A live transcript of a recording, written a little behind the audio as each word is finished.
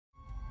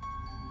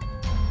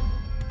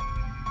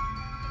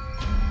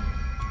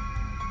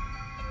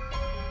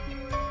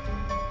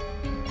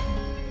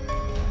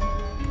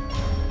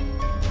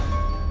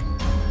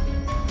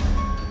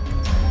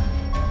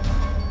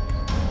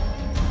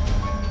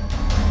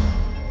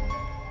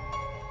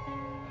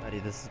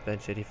everybody, this is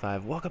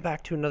Bench85. Welcome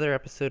back to another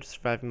episode of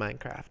Surviving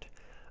Minecraft.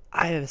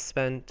 I have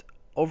spent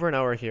over an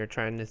hour here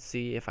trying to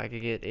see if I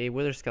could get a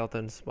wither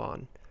skeleton to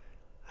spawn.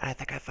 I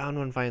think I found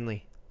one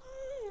finally.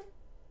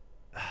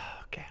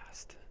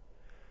 Ghast.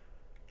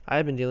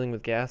 I've been dealing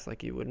with ghast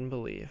like you wouldn't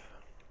believe.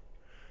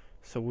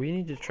 So we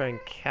need to try and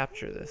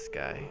capture this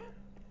guy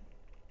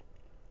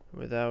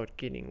without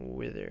getting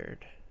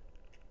withered.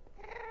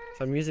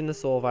 So I'm using the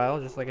soul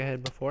vial just like I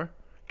had before.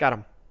 Got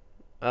him.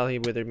 Well, he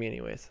withered me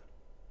anyways.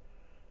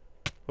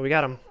 But we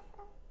got him.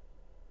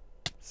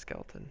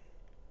 Skeleton.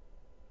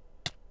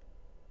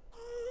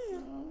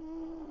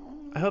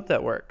 I hope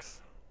that works.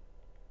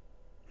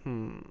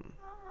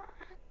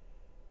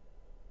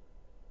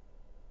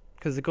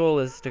 Because the goal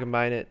is to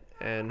combine it,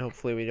 and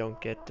hopefully we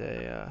don't get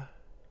a,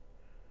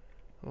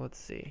 let's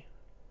see.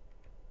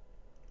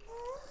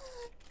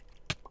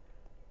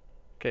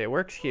 Okay, it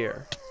works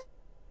here.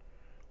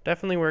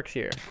 Definitely works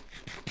here.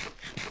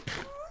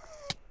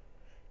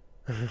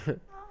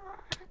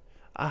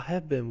 I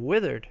have been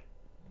withered.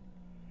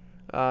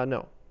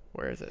 No.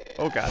 Where is it?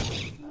 Oh god.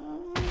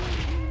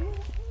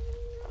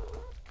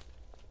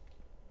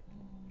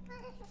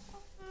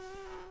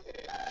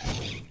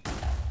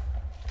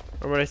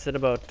 Or what I said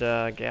about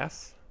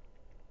gas.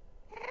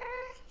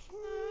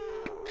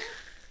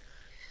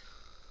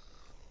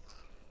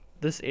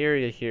 This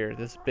area here,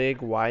 this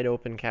big wide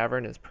open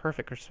cavern is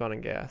perfect for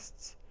spawning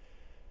ghasts.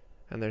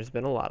 And there's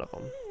been a lot of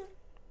them.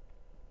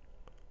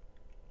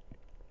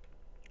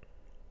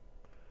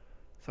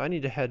 So I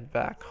need to head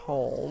back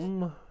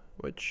home,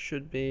 which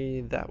should be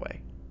that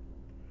way.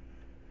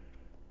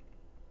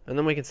 And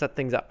then we can set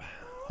things up,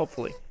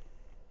 hopefully.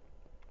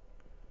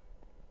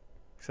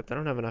 Except I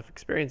don't have enough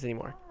experience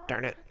anymore.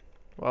 Darn it.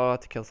 Well, I'll have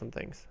to kill some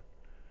things.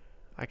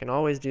 I can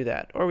always do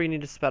that. Or we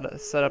need to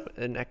set up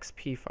an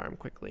XP farm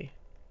quickly.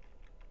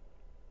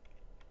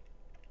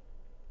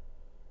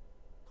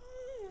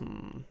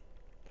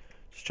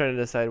 Just trying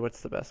to decide what's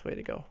the best way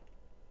to go.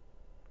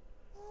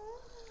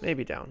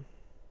 Maybe down.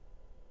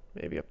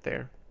 Maybe up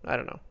there. I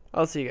don't know.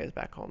 I'll see you guys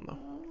back home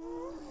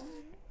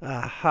though.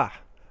 Aha!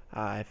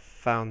 I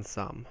found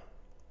some.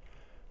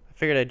 I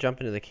figured I'd jump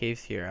into the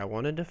caves here. I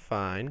wanted to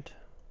find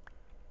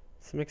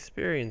some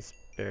experience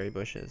berry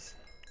bushes.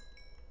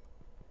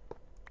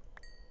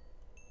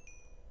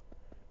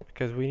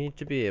 Because we need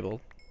to be able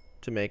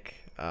to make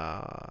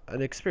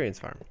an experience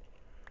farm.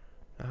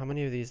 Now, how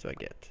many of these do I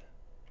get?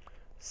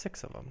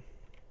 6 of them.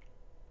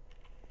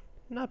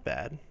 Not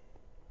bad.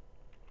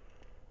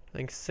 I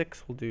think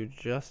 6 will do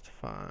just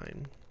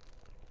fine.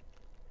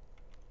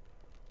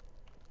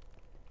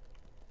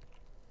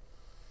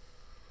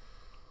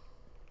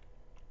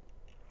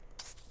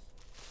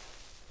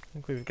 I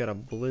think we've got a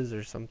blizz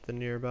or something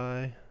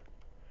nearby.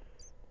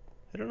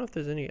 I don't know if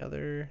there's any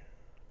other...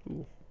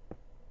 Ooh.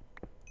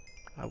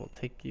 I will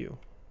take you.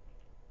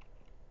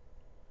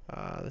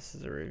 This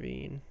is a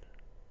ravine.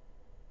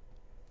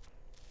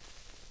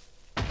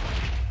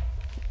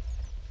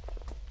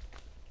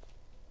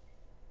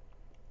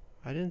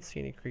 I didn't see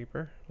any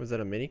creeper. Was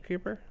that a mini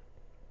creeper?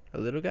 A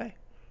little guy?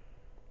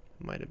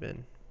 Might have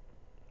been.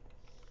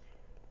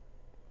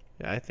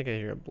 Yeah, I think I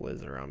hear a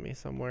blizz around me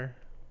somewhere.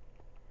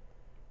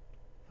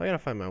 I gotta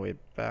find my way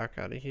back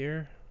out of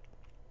here.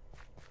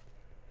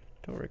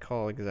 Don't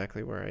recall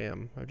exactly where I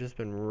am. I've just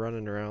been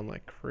running around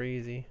like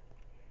crazy.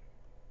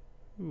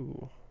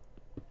 Ooh.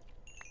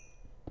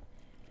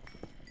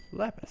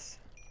 Lapis.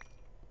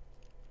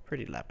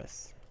 Pretty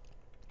lapis.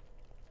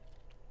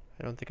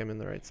 I don't think I'm in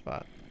the right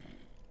spot.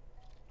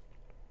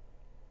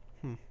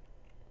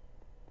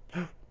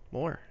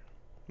 More.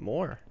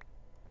 More.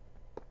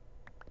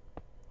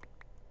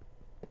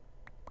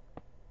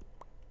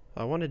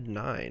 I wanted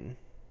 9.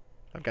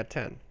 I've got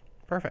 10.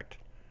 Perfect.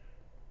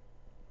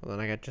 Well,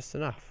 then I got just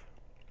enough.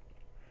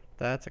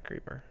 That's a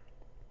creeper.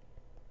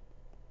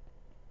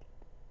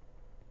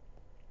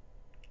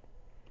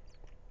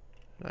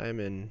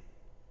 I'm in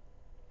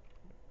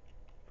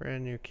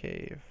brand new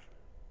cave.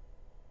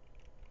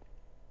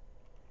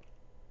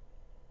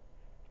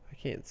 I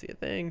can't see a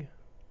thing.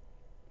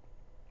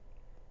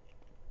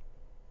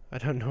 I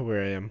don't know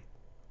where I am.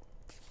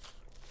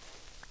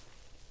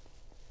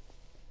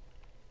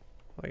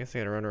 Well, I guess I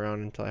gotta run around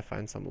until I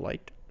find some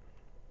light.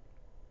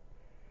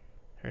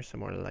 Here's some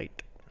more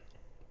light.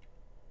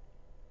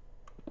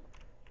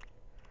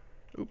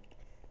 Oop.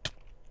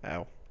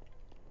 Ow.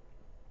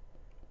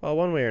 Well,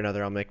 one way or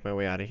another, I'll make my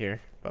way out of here.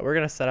 But we're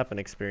gonna set up an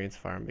experience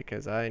farm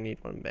because I need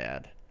one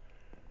bad.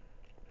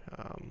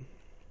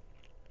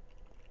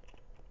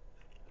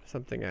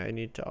 Something I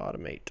need to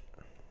automate.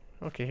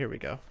 Okay, here we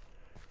go.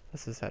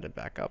 This is headed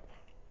back up.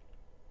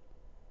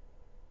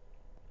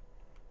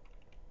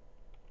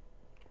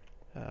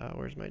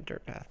 Where's my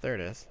dirt path? There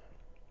it is.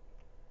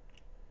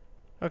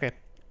 Okay,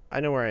 I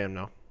know where I am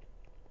now.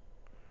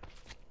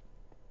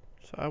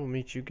 So I will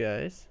meet you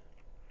guys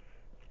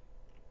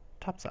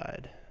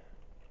topside.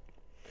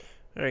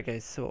 Alright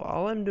guys, so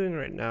all I'm doing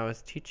right now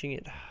is teaching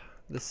it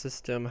the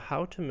system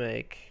how to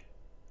make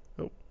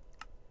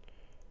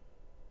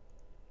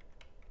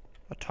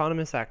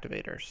autonomous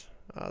activators.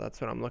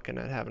 That's what I'm looking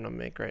at having them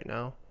make right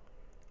now.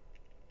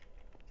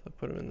 So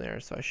put them in there.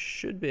 So I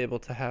should be able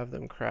to have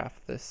them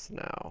craft this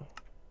now.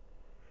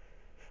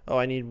 Oh,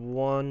 I need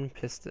one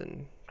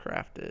piston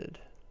crafted.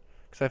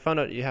 Because I found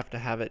out you have to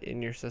have it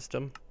in your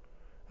system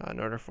in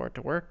order for it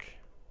to work.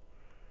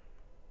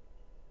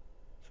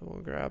 So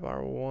we'll grab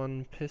our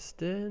one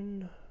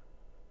piston.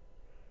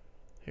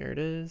 Here it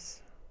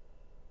is.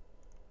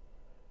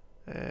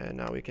 And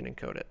now we can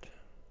encode it.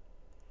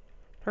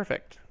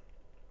 Perfect.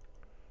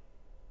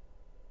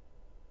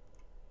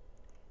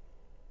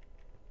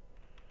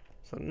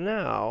 So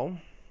now,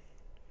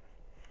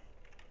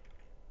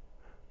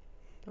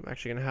 I'm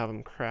actually going to have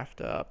them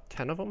craft up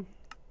 10 of them.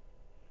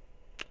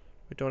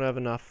 We don't have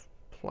enough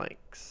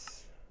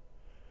planks.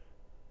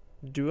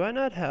 Do I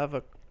not have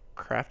a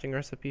crafting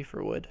recipe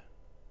for wood?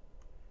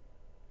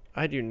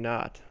 I do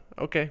not.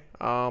 Okay.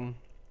 Well,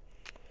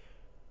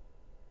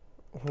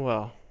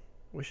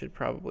 we should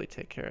probably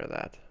take care of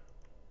that.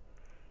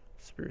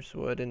 Spruce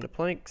wood into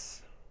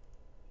planks.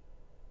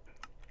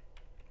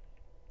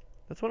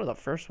 That's one of the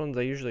first ones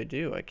I usually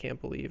do. I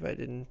can't believe I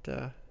didn't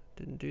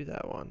do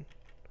that one.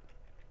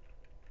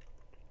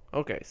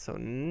 Okay, so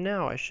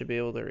now I should be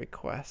able to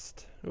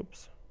request.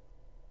 Oops.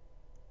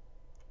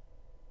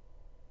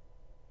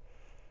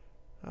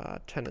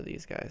 10 of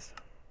these guys.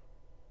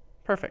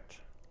 Perfect.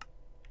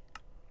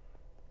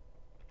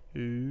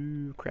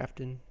 Ooh,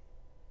 crafting.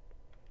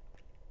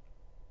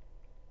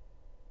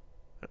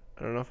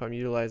 I don't know if I'm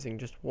utilizing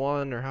just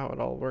one or how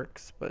it all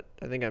works, but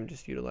I think I'm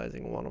just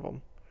utilizing one of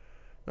them.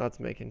 Now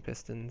it's making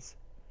pistons.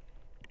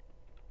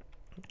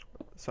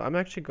 So I'm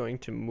actually going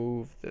to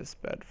move this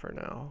bed for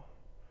now,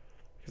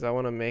 because I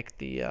want to make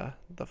the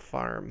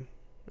farm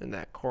in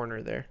that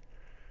corner there.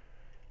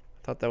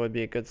 I thought that would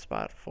be a good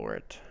spot for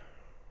it.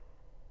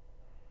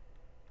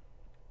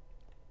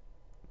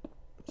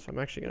 So I'm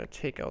actually going to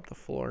take out the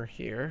floor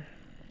here.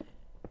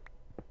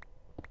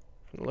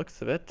 From the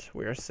looks of it,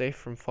 we are safe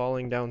from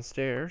falling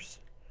downstairs,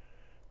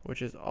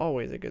 which is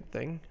always a good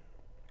thing.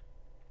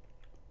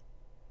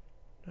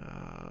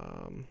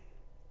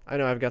 I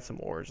know I've got some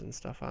ores and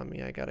stuff on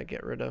me I gotta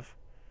get rid of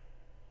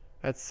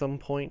at some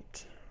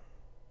point.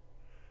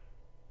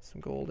 Some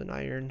gold and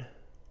iron.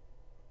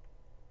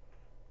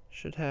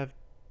 Should have,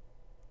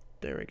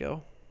 there we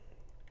go.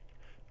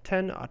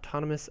 10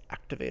 autonomous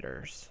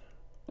activators.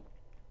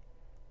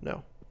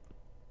 No.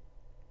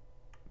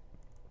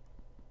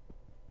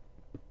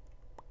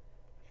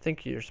 I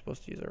think you're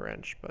supposed to use a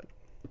wrench, but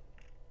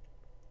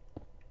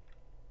I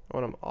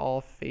want them all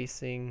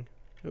facing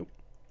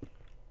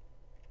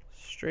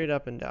straight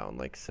up and down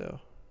like so.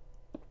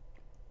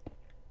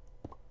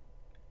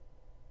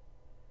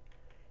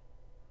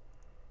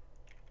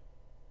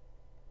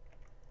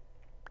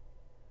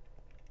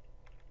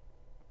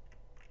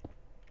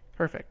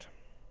 Perfect.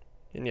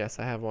 And yes,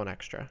 I have one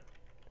extra.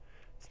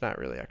 It's not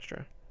really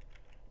extra.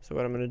 So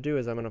what I'm going to do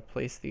is I'm going to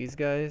place these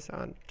guys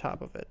on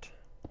top of it.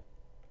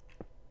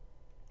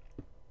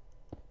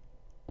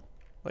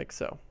 Like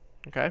so.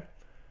 Okay?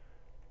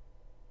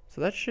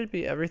 So that should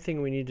be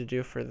everything we need to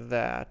do for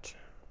that.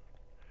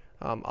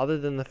 Other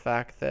than the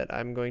fact that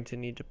I'm going to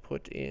need to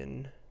put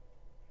in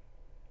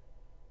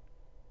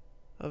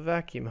a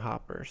vacuum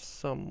hopper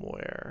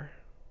somewhere.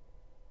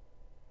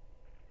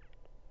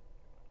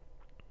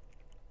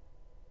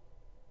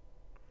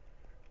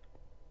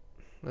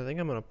 I think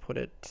I'm going to put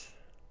it...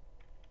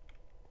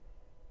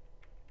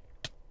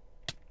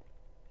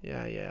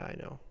 Yeah, I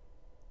know.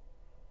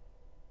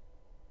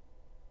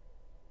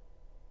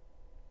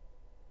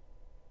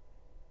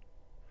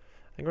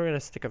 I think we're going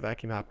to stick a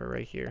vacuum hopper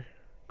right here,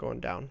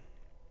 going down.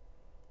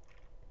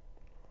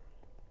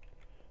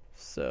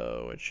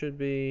 So it should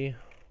be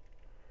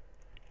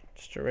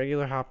just a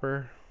regular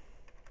hopper.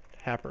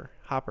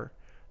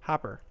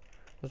 Hopper.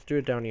 Let's do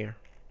it down here.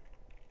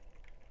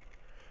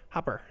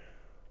 Hopper.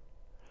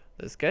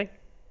 This guy.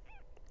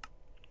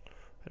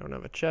 I don't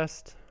have a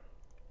chest.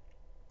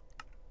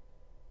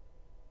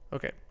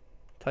 Okay,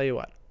 tell you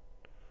what.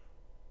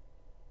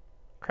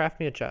 Craft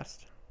me a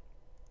chest.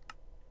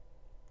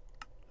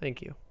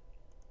 Thank you.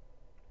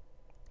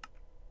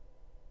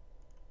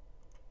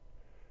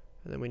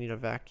 And then we need a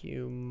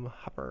vacuum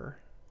hopper.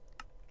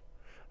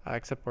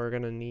 Except we're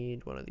gonna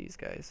need one of these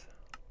guys.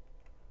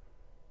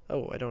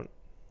 Oh, I don't...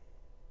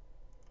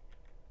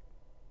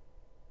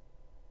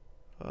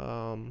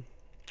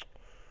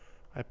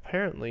 I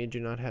apparently do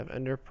not have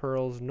ender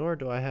pearls, nor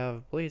do I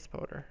have blaze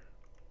powder.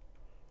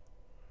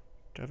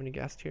 Do I have any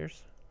gas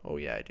tiers? Oh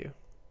yeah, I do.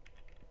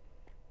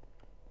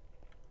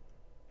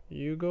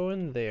 You go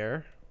in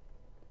there.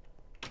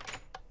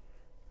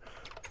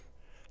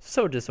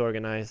 So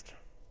disorganized.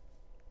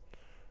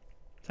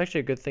 It's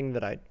actually a good thing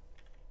that I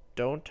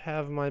don't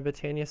have my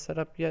Botania set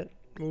up yet,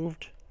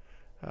 moved,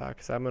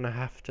 because I'm gonna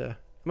have to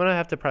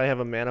probably have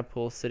a mana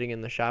pool sitting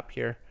in the shop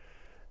here,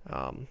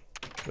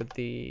 with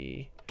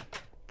the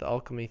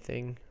alchemy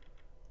thing,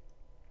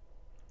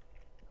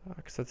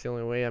 because that's the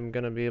only way I'm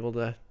gonna be able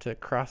to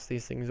cross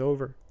these things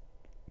over,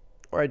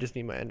 or I just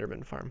need my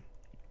Enderman farm.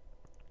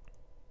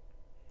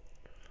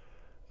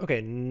 Okay,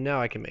 now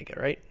I can make it,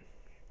 right?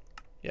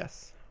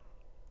 Yes.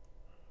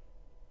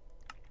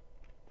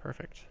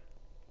 Perfect.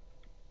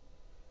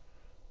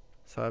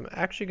 So I'm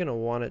actually going to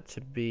want it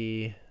to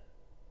be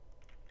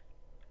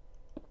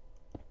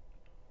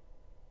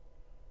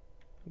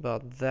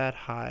about that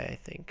high, I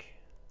think.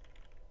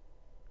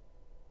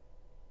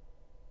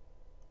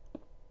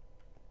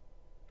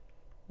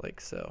 Like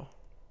so.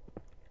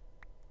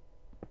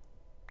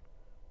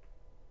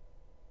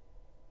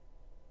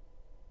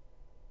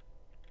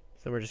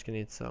 So we're just gonna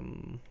need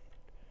some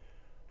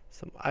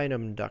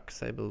item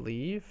ducts, I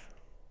believe.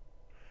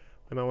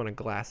 We might want to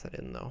glass it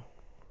in though.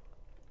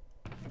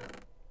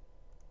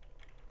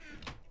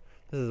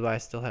 This is why I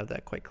still have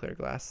that quite clear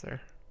glass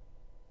there.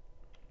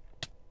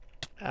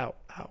 Ow,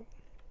 ow.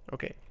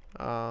 Okay,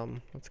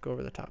 let's go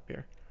over the top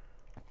here.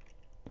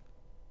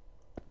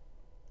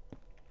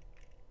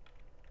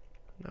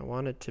 And I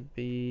want it to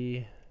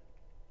be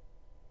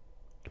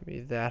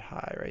that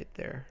high right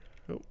there.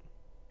 Oh.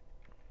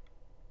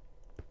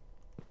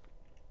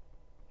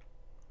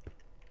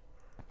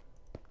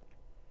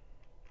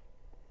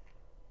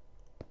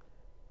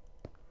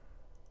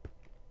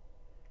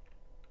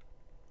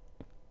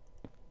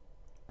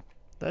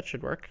 That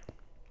should work.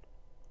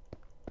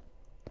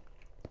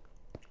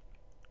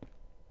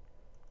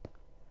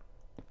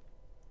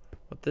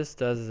 What this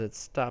does is it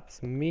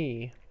stops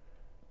me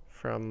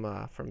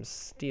from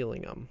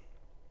stealing them.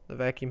 The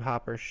vacuum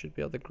hopper should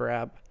be able to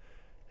grab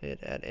it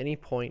at any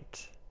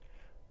point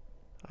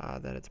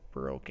that it's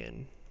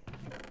broken.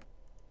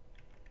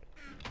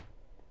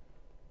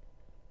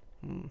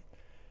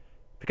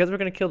 Because we're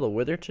going to kill the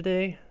wither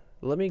today,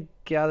 let me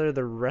gather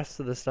the rest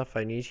of the stuff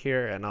I need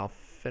here and I'll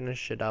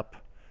finish it up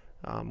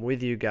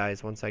with you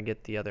guys once I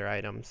get the other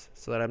items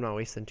so that I'm not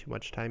wasting too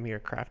much time here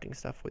crafting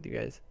stuff with you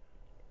guys.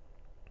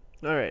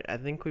 Alright, I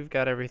think we've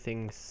got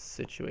everything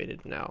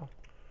situated now.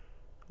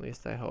 At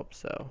least I hope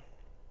so.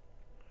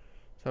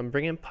 So I'm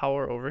bringing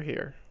power over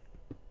here.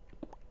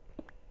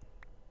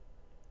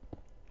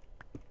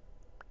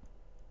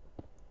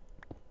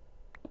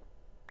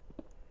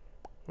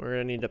 We're going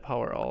to need to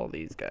power all of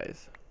these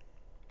guys.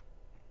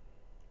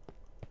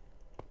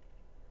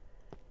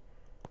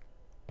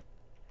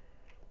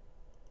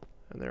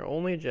 And their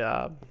only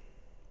job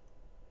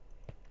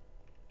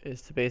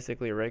is to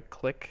basically right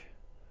click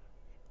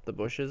the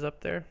bushes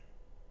up there.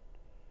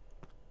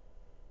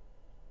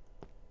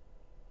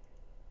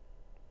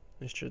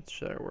 This should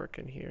start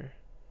working here.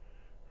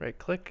 Right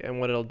click, and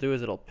what it'll do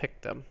is it'll pick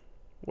them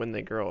when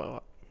they grow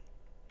up.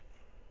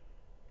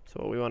 So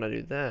what we want to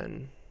do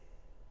then,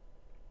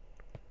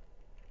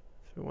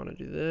 so we want to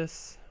do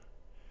this.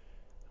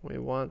 We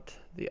want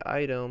the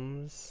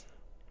items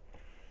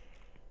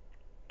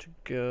to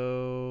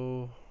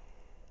go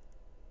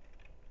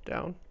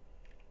down.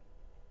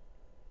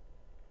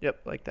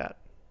 Yep, like that.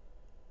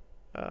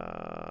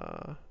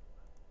 I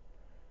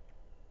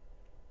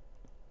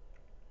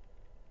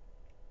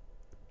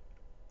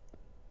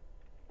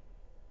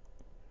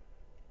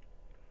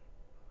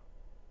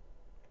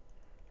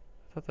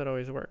thought that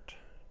always worked.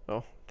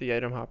 Oh, the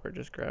item hopper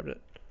just grabbed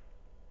it.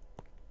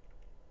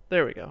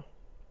 There we go.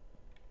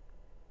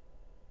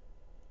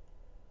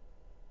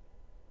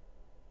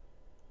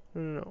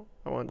 No,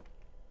 I want,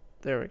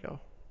 there we go.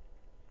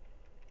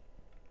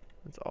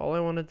 That's all I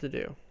wanted to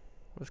do,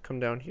 was come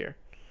down here.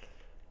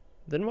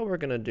 Then what we're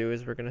going to do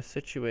is we're going to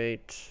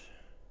situate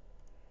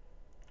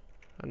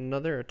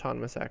another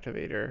autonomous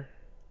activator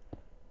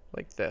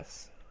like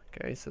this.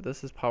 Okay, so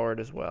this is powered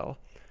as well.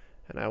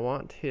 And I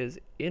want his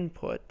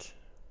input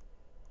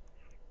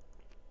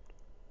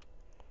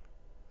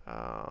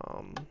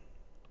on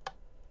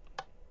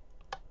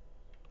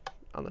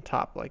the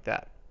top like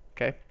that.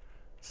 Okay,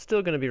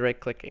 still going to be right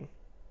clicking.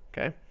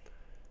 Okay,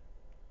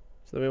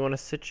 so then we want to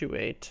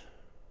situate.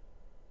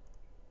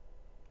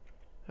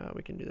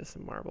 We can do this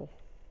in marble.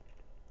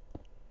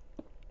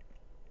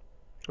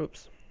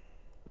 Oops.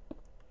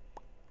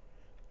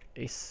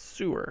 A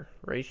sewer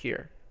right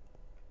here.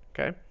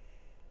 Okay.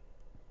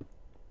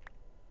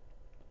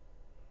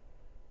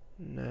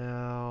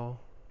 Now,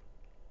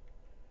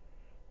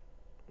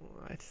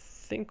 I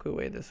think the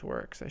way this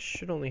works, I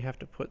should only have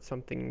to put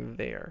something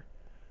there.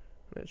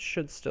 It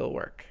should still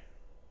work.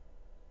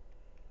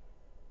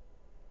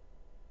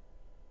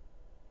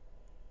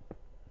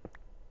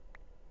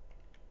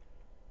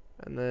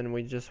 And then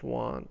we just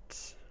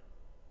want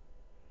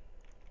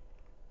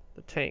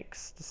the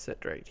tanks to sit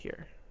right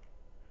here.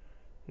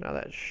 Now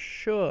that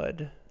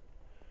should,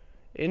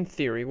 in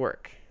theory,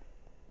 work.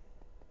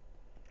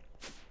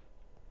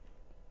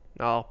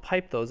 Now I'll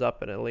pipe those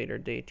up at a later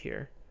date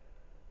here.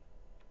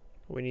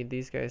 We need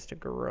these guys to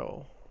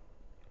grow.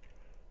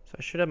 So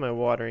I should have my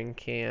watering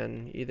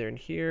can either in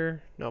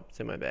here. Nope, it's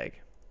in my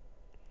bag.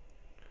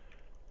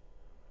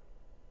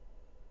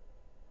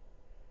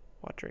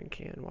 Watering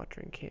can,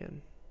 watering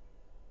can.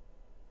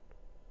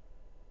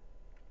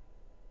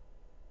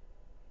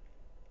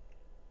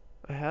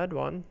 I had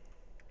one.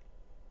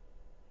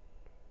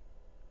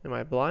 Am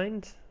I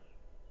blind?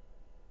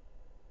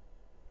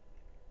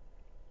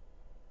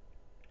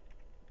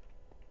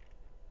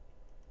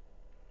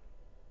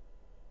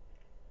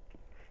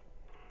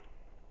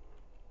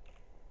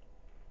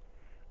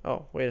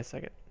 Oh, wait a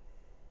second.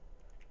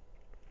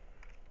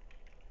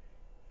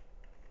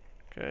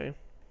 Okay.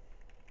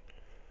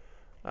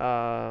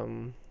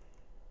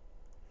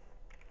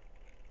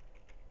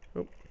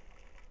 Oop.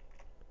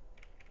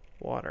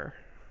 Water.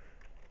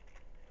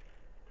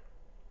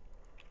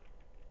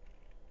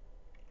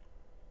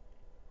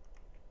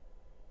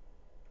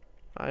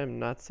 I am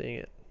not seeing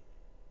it.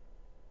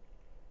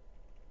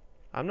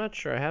 I'm not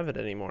sure I have it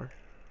anymore.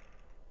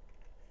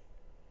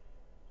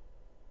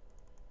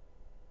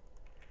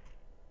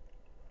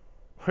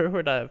 Where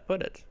would I have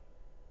put it?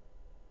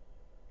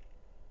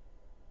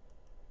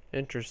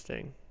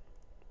 Interesting.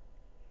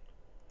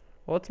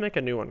 Well, let's make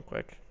a new one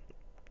quick.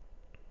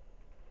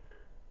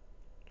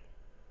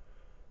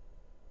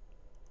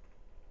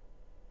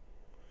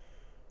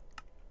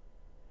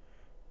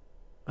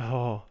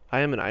 Oh, I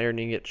am an iron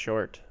ingot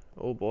short.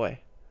 Oh boy.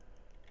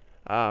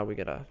 We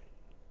gotta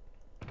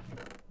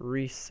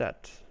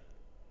reset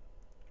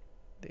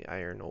the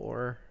iron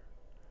ore.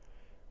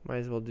 Might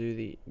as well do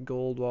the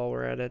gold while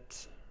we're at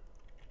it.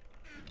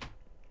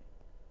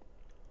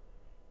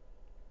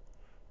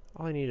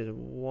 All I need is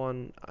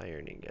 1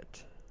 iron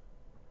ingot.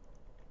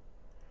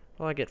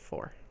 Well, I get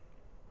 4.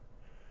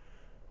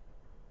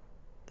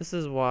 This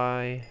is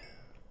why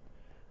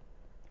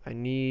I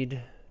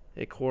need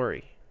a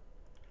quarry.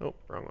 Oh,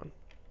 wrong one.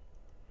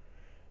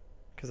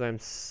 Because I'm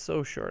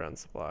so short on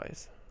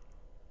supplies.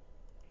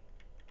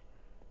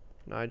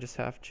 Now I just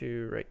have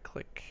to right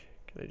click.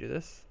 Can I do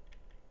this?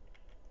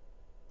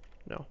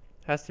 No.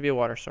 Has to be a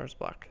water source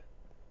block.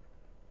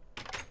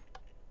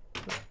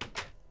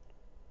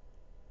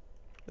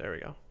 There we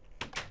go.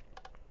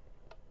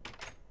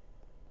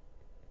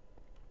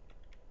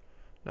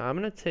 Now I'm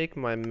going to take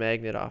my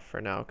magnet off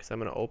for now because I'm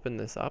going to open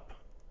this up.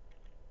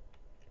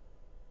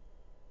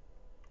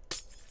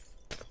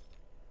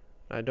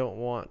 I don't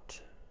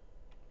want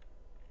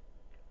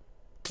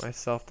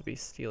myself to be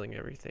stealing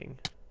everything.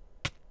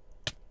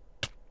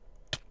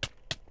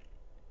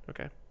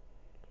 Okay.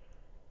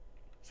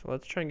 So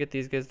let's try and get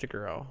these guys to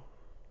grow.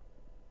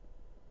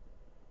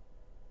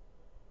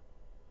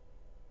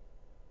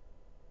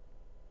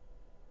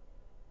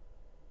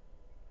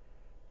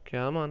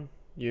 Come on.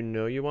 You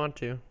know you want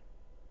to.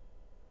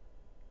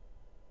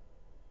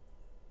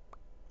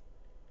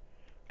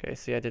 Okay,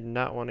 see, I did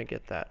not want to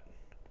get that.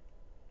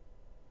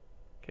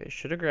 Okay,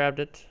 should have grabbed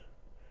it.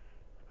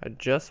 I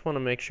just want to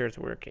make sure it's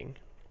working.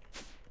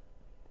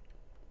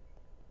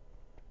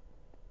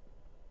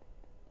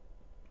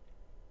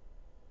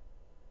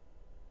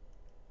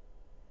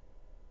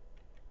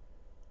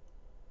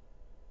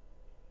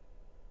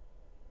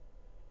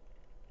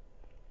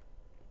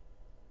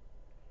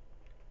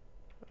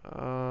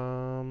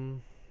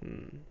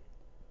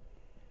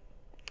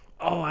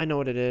 Oh, I know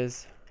what it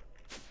is.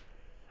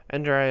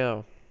 Ender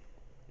IO.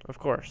 Of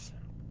course.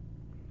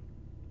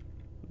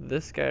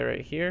 This guy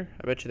right here.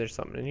 I bet you there's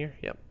something in here.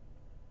 Yep.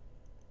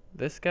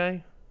 This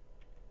guy?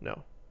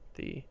 No.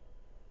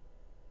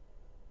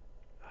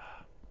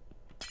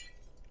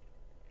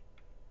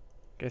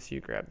 Guess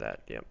you grab that.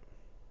 Yep.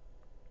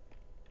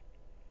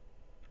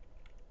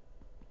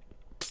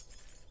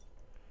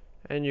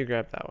 And you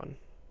grab that one.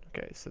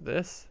 Okay, so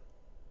this.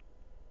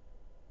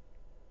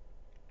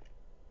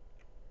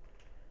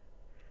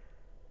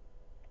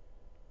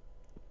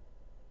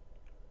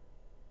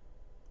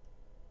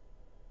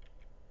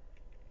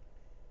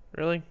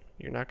 Really?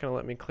 You're not going to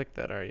let me click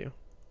that, are you?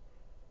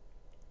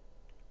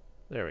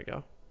 There we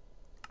go.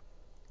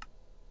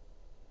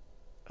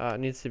 It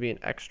needs to be in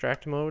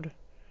extract mode,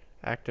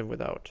 active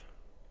without.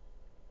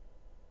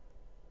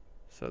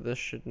 So this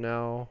should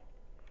now,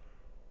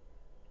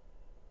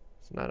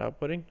 it's not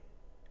outputting.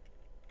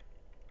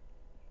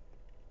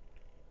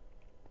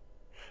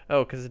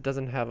 Oh, because it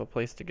doesn't have a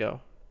place to go.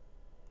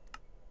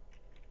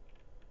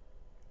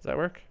 Does that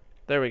work?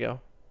 There we go.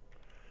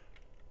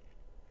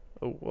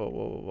 Oh, whoa,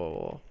 whoa, whoa, whoa,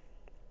 whoa.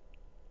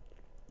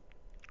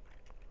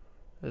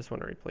 I just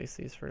want to replace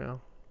these for now.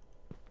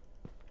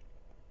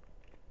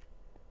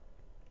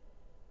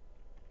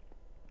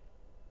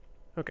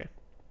 Okay.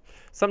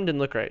 Something didn't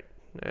look right,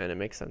 and it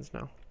makes sense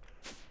now.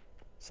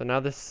 So now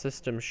this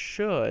system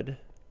should,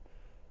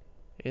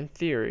 in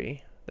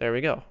theory, there we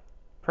go.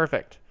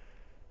 Perfect.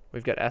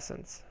 We've got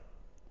essence.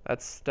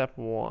 That's step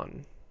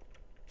 1.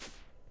 So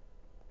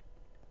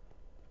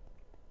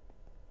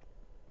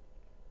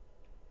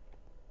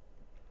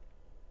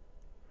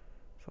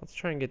let's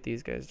try and get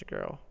these guys to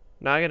grow.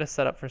 Now I gotta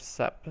set up for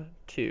step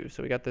 2.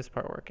 So we got this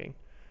part working.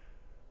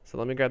 So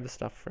let me grab the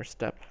stuff for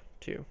step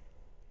 2.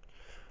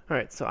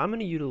 Alright, so I'm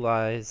gonna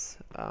utilize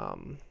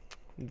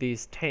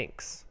these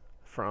tanks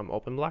from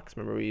open blocks.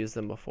 Remember we used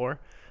them before.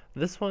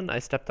 This one I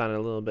stepped on it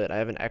a little bit. I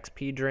have an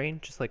XP drain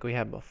just like we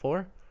had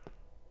before.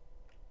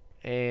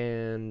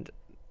 And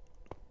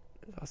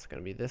there's also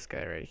gonna be this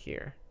guy right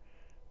here.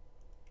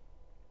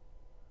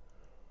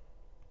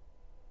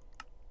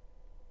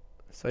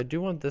 So I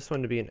do want this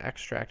one to be in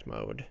extract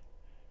mode.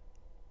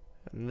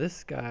 And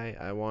this guy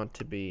I want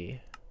to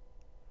be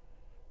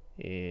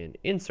in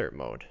insert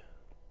mode.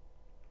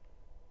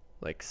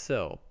 Like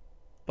so.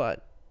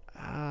 But,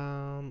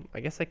 I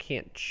guess I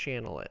can't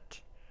channel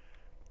it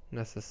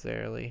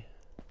necessarily.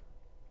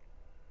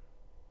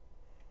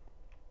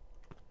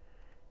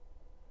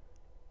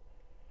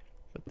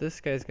 But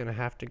this guy's gonna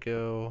have to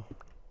go.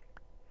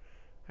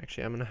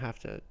 Actually, I'm gonna have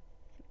to.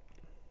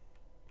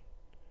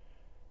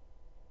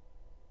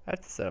 I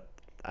have to set up.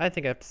 I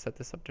think I have to set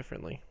this up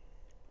differently.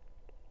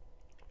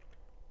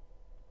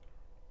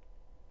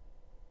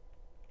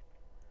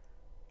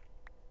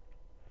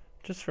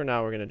 Just for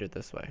now, we're gonna do it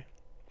this way.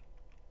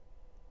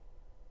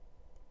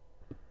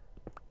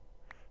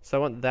 So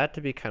I want that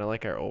to be kind of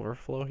like our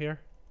overflow here.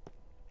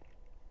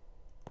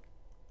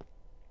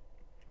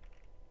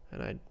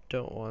 And I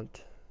don't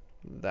want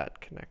that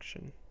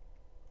connection.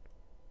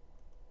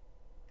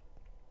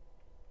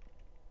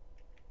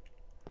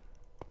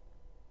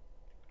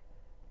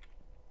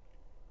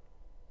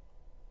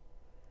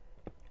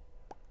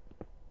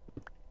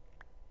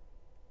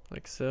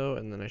 Like so,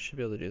 and then I should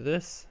be able to do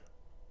this.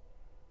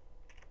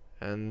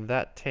 And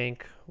that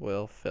tank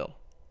will fill.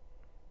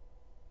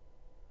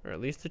 Or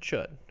at least it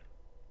should.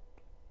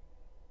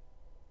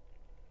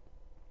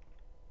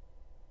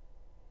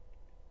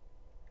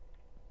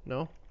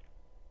 No?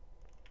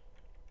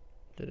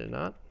 Did it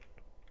not?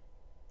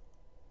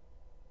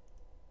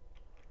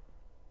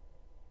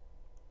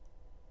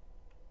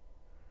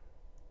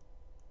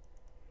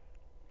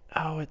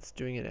 Oh, it's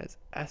doing it as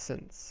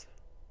essence.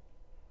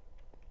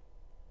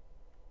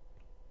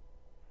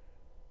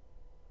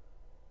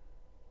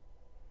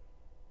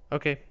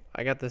 Okay,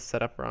 I got this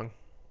set up wrong.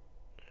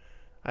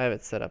 I have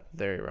it set up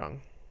very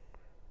wrong.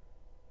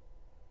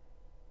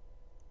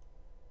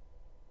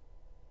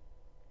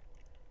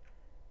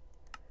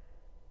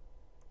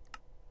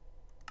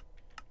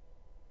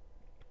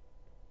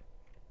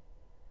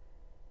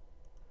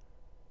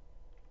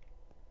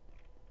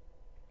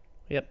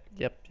 Yep.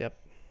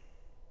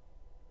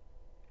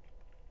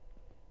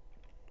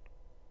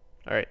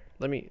 All right,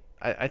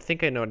 I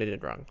think I know what I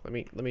did wrong.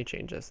 Let me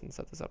change this and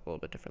set this up a little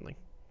bit differently.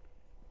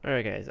 All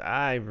right, guys,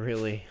 I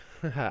really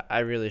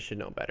should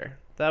know better.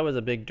 That was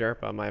a big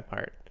derp on my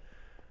part.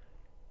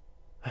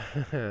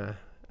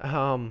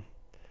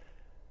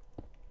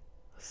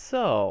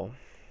 So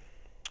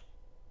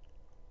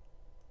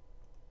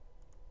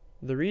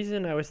the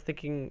reason I was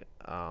thinking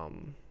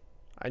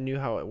I knew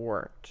how it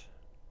worked.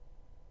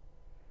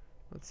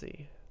 Let's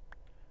see.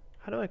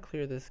 How do I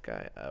clear this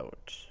guy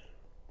out?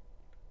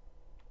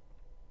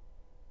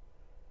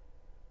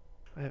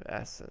 I have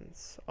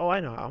essence. Oh, I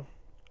know how.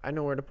 I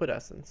know where to put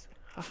essence.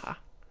 Haha.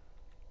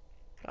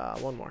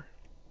 One more.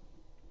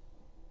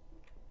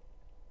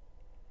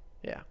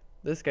 Yeah,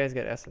 this guy's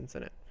got essence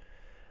in it.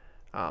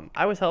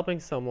 I was helping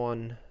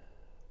someone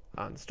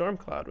on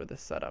Stormcloud with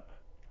this setup.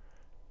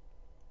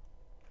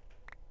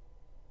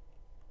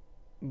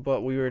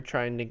 But we were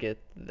trying to get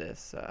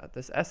this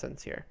this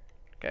essence here,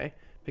 okay?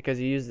 Because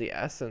you use the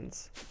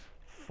essence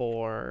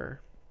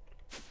for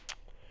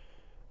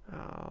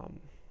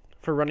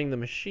running the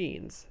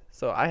machines.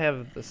 So I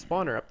have the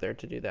spawner up there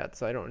to do that,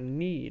 so I don't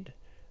need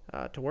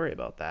to worry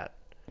about that.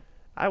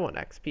 I want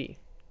XP,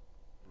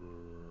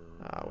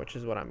 which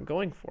is what I'm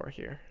going for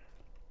here.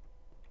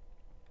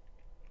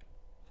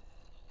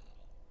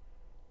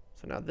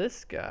 So now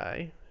this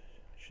guy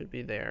should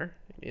be there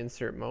in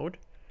insert mode.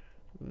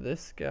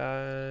 This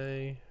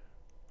guy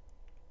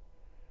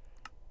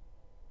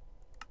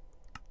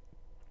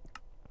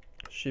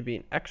should be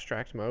in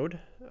extract mode.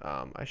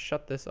 I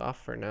shut this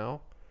off for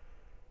now.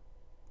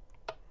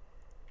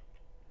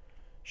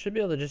 Should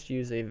be able to just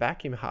use a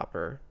vacuum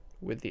hopper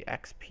with the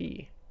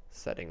XP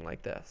setting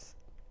like this.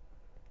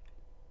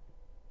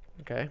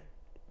 Okay.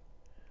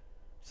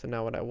 So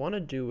now what I want to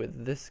do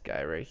with this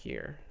guy right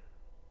here,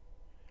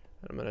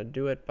 I'm going to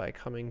do it by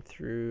coming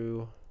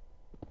through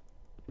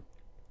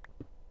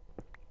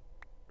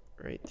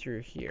right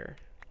through here.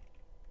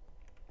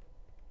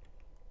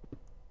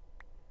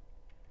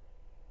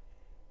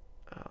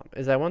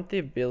 Is I want the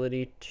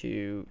ability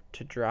to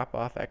drop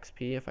off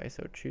XP if I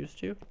so choose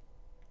to.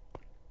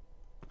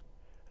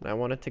 And I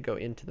want it to go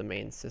into the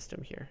main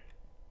system here.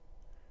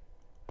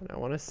 And I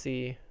want to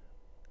see,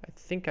 I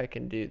think I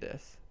can do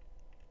this.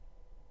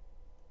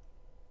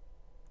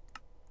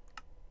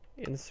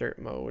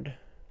 Insert mode.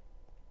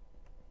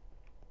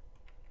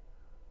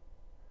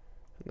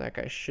 And that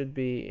guy should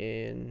be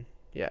in,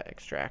 yeah,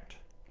 extract.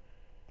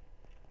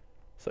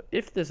 So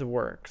if this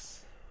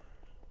works,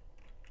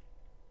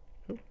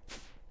 I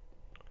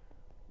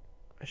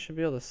should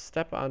be able to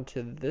step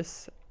onto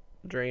this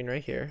drain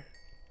right here.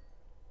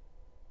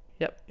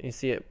 Yep, you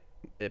see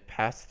it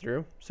passed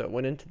through. So it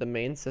went into the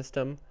main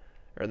system,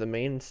 or the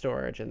main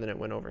storage, and then it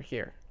went over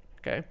here,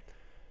 okay?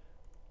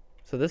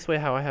 So this way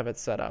how I have it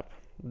set up.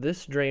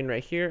 This drain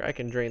right here, I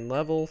can drain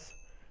levels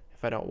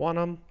if I don't want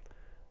them.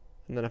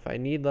 And then if I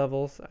need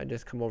levels, I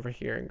just come over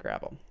here and grab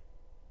them.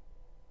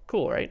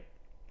 Cool, right?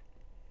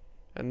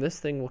 And this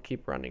thing will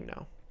keep running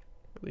now.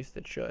 At least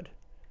it should.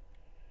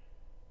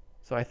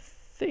 So I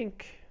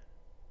think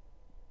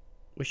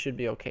we should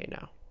be okay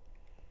now.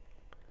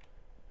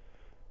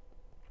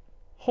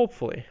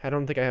 Hopefully. I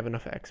don't think I have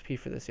enough XP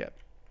for this yet.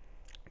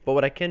 But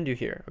what I can do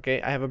here,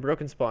 okay, I have a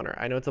broken spawner.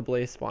 I know it's a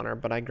blaze spawner,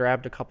 but I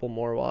grabbed a couple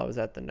more while I was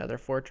at the nether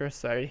fortress,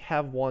 so I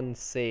have one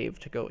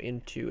saved to go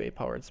into a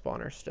powered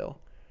spawner still.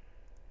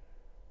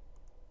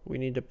 We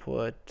need to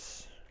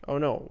put... Oh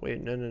no,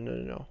 wait,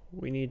 no.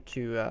 We need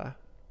to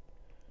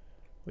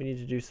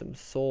do some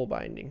soul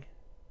binding.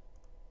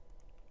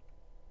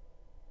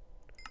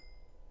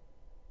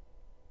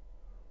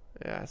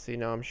 Yeah, see,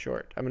 now I'm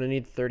short. I'm gonna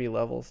need 30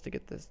 levels to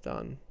get this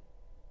done.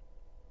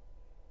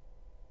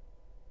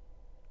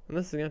 And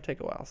this is gonna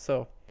take a while,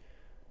 so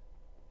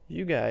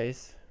you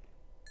guys,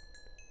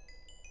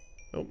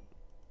 oh,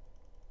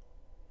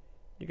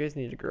 you guys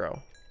need to grow.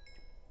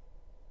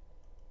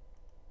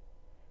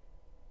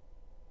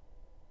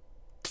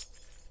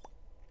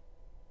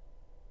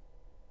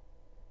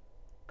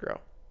 Grow.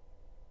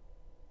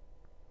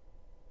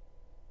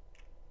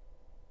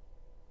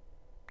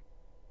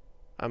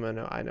 I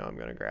know I'm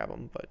gonna grab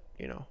them, but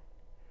you know,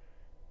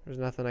 there's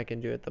nothing I can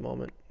do at the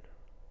moment.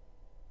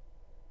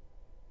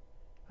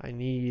 I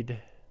need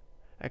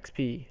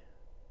XP.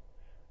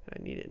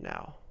 I need it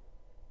now.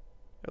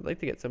 I'd like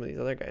to get some of these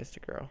other guys to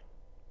grow.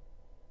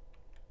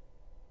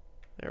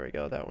 There we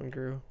go, that one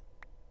grew.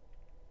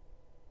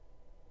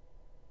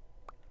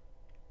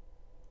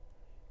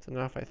 So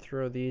now if I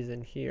throw these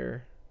in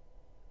here.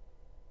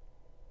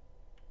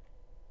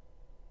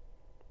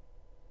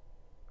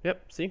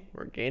 Yep, see,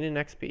 we're gaining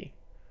XP.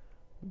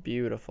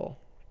 Beautiful.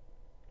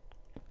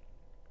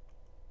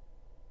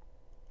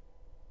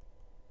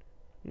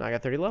 Now I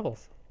got 30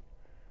 levels.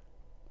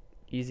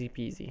 Easy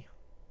peasy.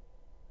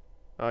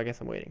 Oh, I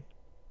guess I'm waiting.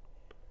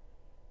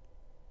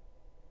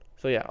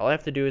 So yeah, all I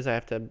have to do is I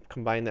have to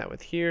combine that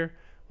with here.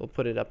 We'll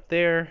put it up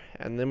there,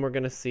 and then we're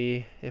gonna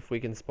see if we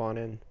can spawn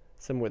in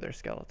some wither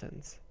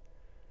skeletons.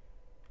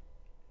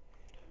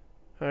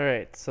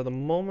 Alright, so the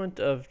moment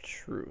of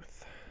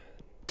truth.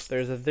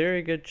 There's a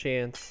very good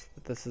chance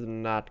that this is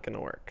not gonna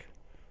work.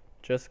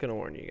 Just gonna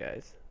warn you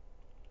guys.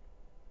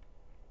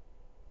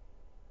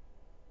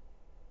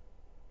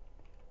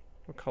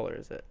 What color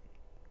is it?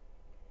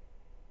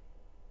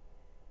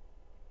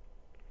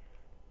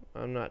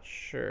 I'm not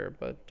sure,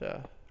 but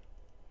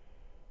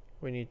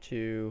we need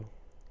to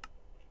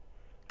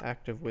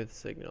active with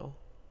signal.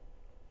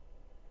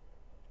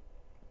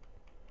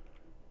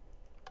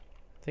 I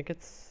think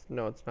it's,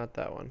 no, it's not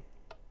that one.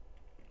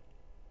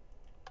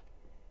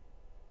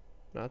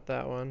 Not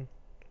that one.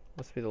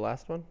 Must be the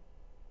last one.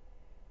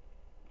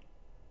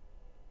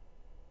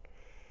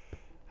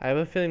 I have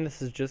a feeling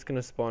this is just going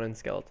to spawn in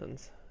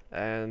skeletons.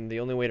 And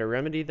the only way to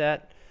remedy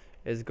that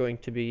is going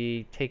to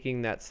be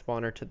taking that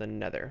spawner to the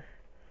nether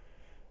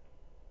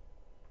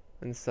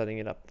and setting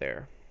it up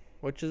there,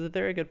 which is a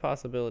very good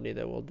possibility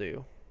that we'll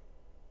do.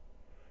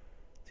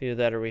 It's either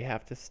that or we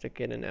have to stick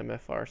in an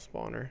MFR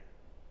spawner,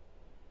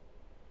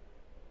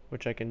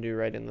 which I can do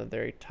right in the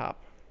very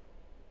top.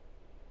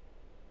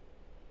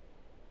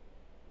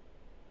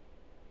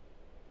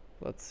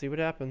 Let's see what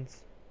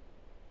happens.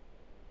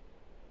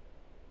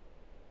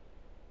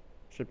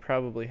 Should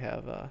probably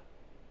have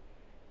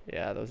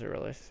yeah, those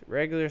are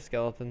regular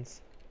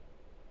skeletons.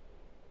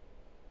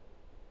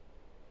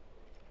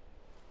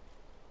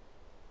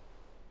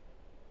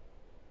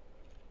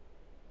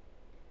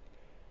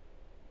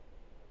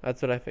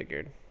 That's what I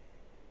figured.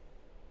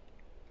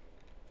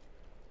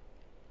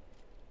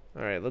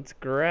 Alright, let's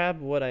grab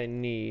what I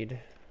need.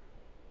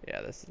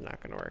 Yeah, this is not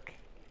gonna work.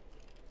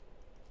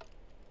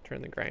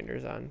 Turn the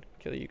grinders on,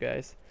 kill you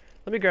guys.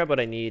 Let me grab what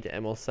I need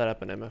and we'll set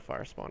up an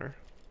MFR spawner.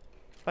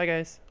 Bye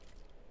guys.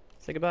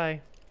 Say goodbye.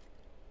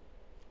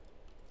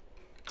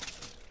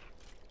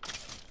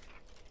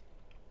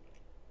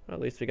 Well, at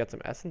least we got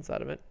some essence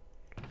out of it.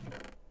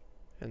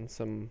 And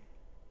some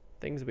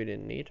things we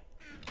didn't need.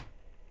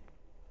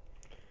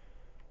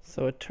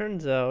 So it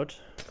turns out,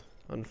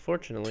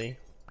 unfortunately,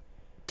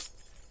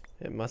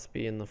 it must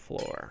be in the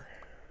floor.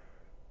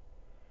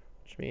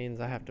 Which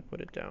means I have to put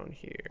it down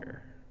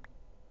here.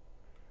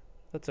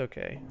 That's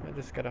okay. I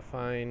just gotta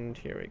find,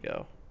 here we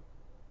go.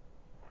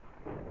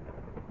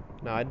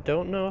 Now I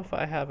don't know if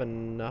I have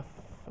enough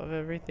of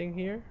everything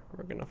here.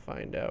 We're gonna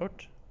find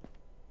out.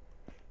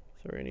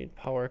 So we're gonna need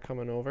power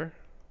coming over.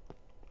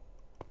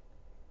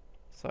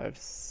 So I have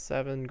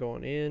 7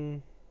 going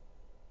in.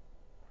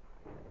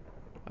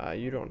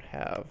 You don't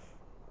have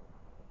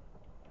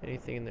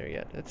anything in there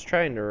yet. It's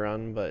trying to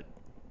run, but...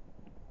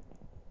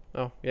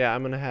 Oh, yeah,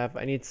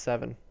 I need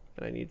 7,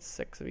 and I need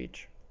 6 of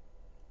each.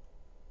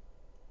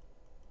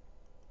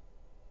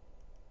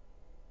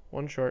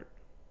 1 short.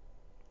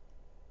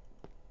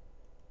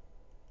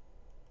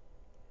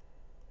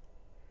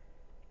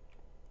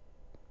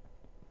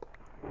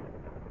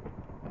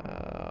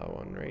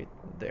 One right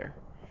there.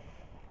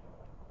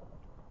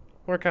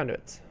 More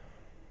conduits.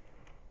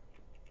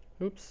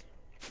 Oops.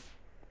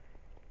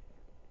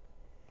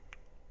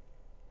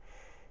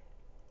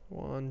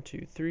 1,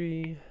 2,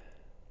 3.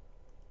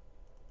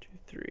 2,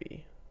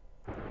 3.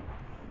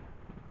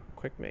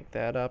 Quick make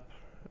that up.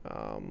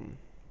 How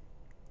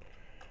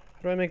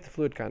do I make the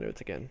fluid conduits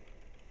again?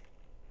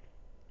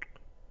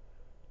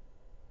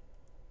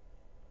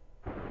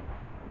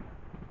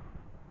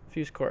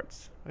 Fused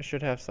quartz. I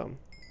should have some.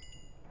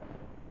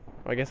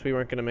 Well, I guess we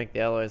weren't going to make the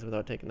alloys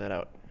without taking that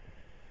out.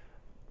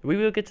 We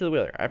will get to the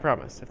wheeler, I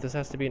promise. If this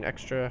has to be an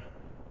extra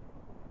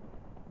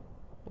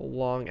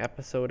long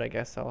episode, I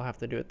guess I'll have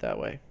to do it that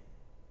way.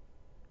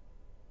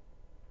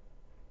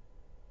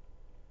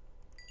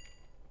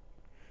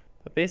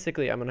 But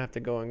basically, I'm going to have to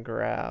go and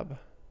grab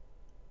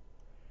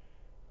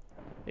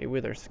a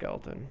wither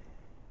skeleton.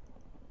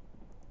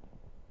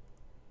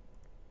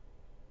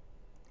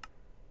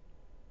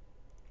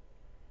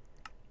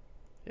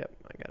 Yep,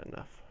 I got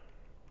enough.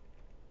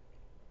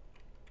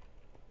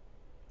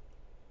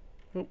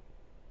 Oop.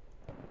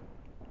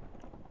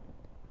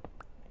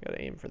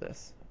 Gotta aim for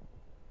this.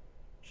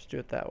 Just do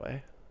it that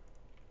way.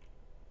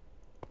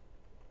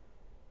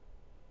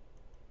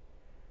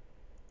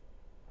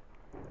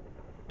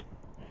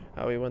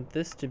 We want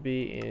this to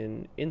be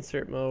in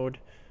insert mode.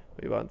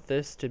 We want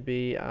this to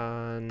be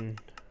on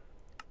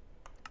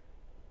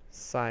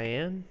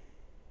cyan.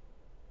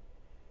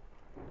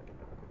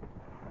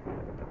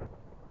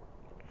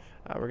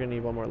 We're gonna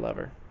need one more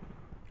lever.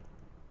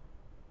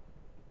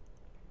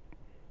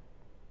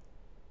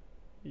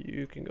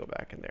 You can go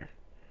back in there.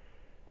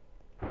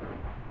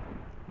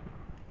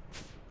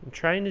 I'm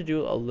trying to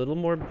do a little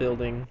more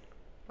building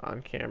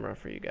on camera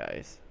for you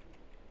guys.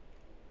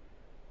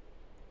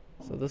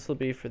 So this will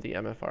be for the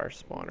MFR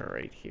spawner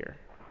right here.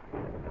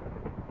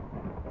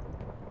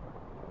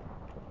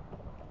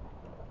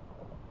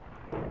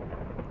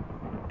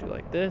 Do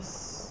like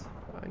this.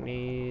 I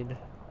need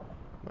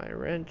my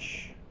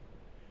wrench.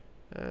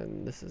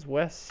 And this is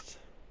west.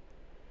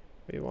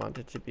 We want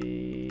it to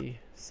be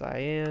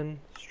cyan,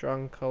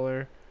 strong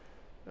color.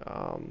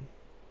 Oh,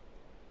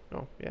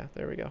 yeah,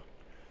 there we go.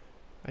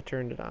 I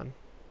turned it on.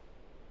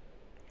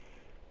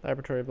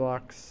 Laboratory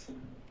blocks.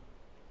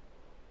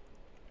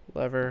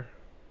 Lever.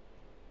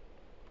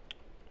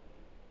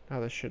 How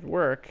this should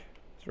work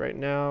is right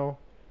now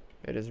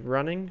it is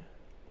running.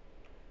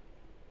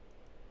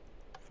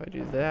 If I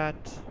do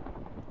that,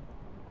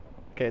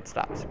 okay, it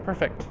stops.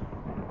 Perfect.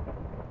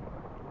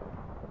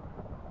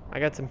 I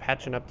got some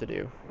patching up to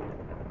do.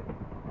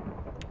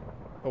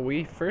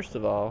 But first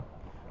of all,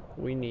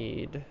 we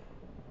need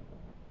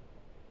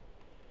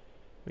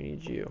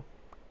you.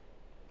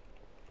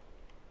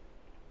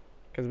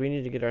 Because we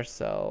need to get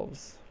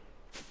ourselves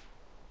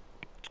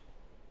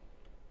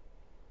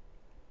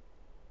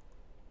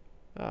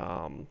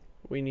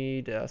we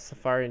need a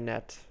safari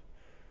net.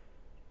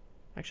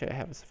 Actually, I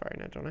have a safari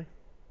net, don't I?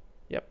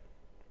 Yep.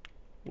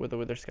 With a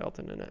wither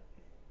skeleton in it.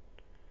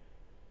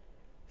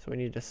 So we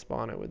need to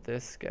spawn it with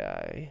this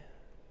guy.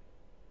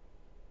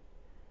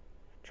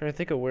 Trying to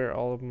think of where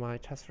all of my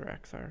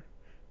tesseracts are.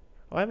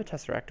 Oh, I have a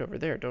tesseract over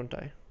there, don't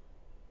I?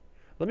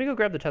 Let me go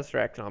grab the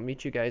tesseract and I'll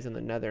meet you guys in the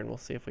nether and we'll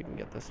see if we can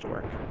get this to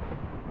work.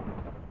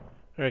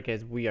 Alright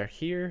guys, we are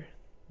here.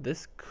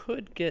 This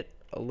could get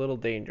a little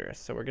dangerous,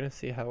 so we're going to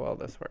see how well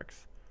this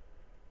works.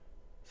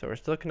 So we're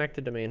still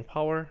connected to main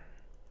power.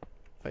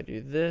 If I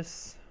do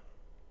this,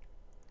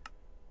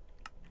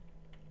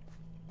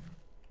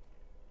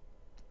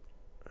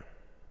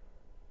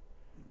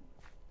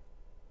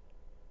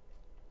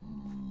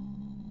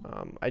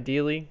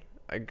 ideally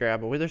I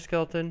grab a wither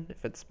skeleton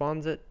if it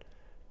spawns it.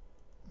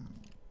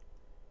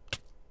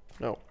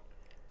 No.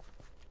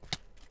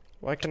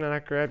 Why can I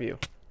not grab you?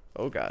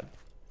 Oh god.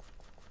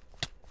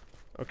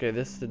 Okay,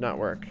 this did not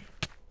work.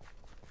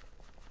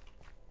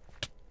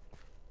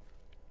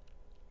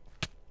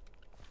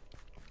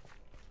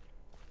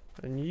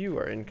 And you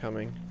are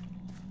incoming.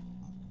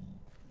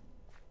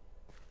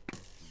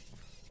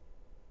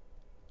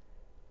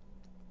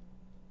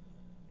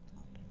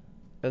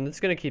 And it's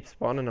gonna keep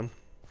spawning them.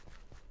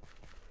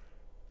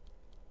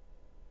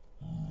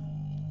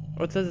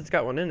 Oh, it says it's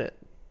got one in it.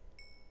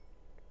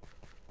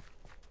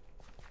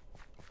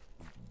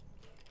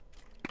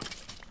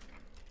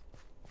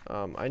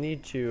 I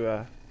need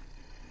to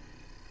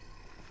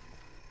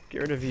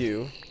get rid of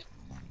you.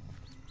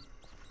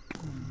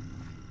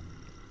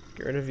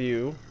 Get rid of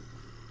you.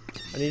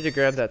 I need to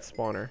grab that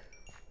spawner.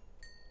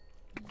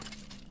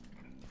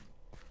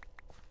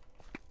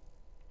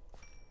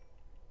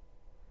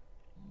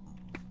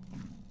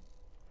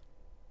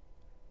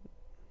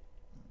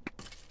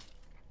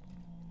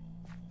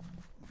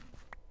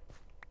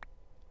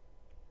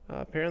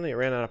 Apparently it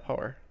ran out of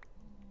power.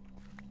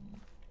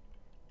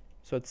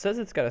 So it says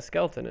it's got a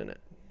skeleton in it.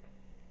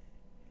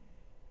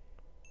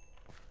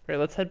 Alright,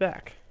 let's head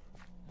back.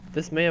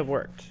 This may have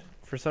worked.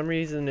 For some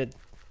reason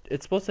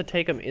it's supposed to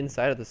take them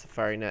inside of the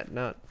safari net,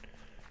 not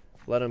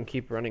let them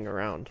keep running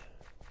around.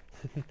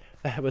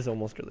 That was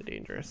almost really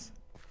dangerous.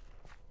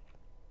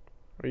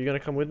 Are you gonna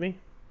come with me?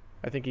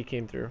 I think he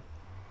came through.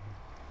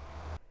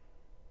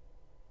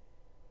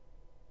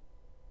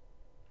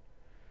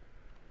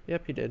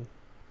 Yep, he did.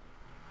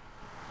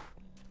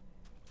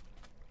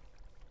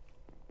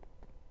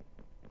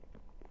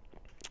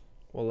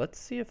 Well, let's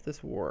see if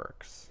this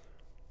works.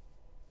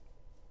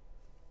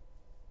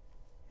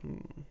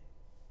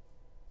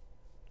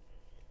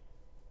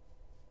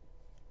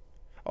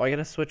 Oh, I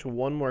gotta switch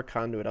one more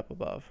conduit up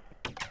above.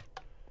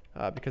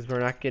 because we're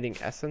not getting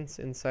essence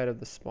inside of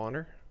the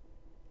spawner.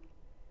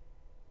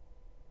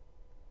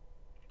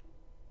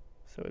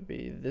 So it would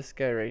be this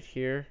guy right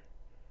here.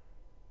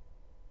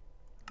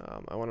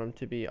 I want him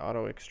to be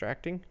auto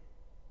extracting.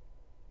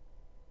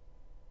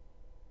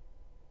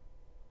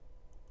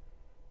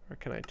 Or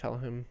can I tell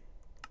him?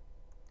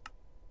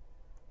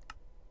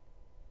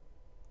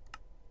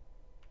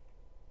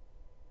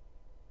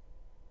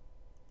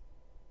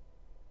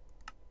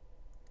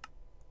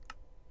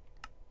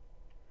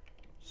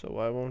 So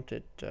why won't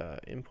it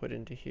input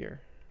into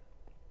here?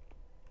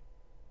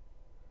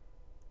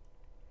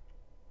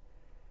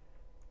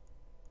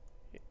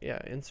 Yeah,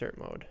 insert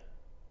mode.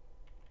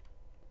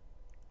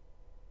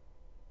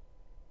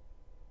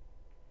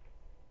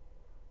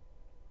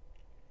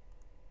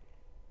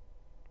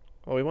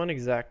 Oh, we want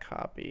exact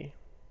copy.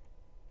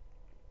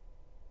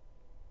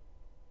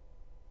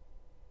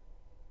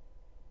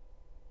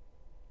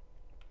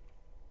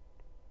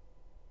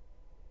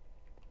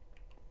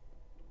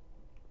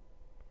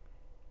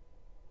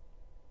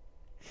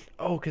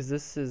 Oh, because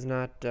this is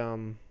not,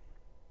 do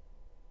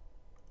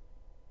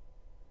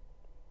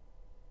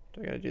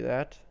I gotta do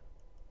that?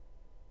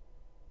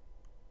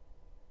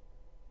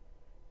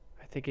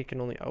 I think it can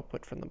only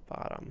output from the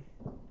bottom.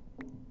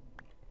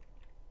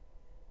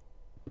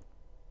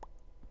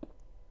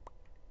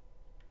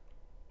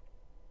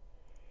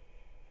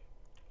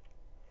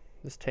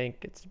 This tank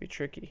gets to be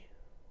tricky.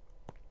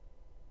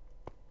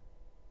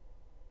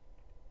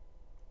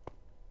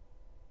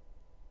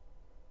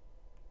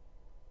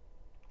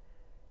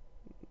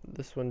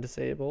 This one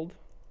disabled.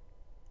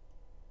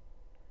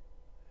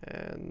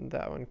 And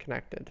that one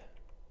connected.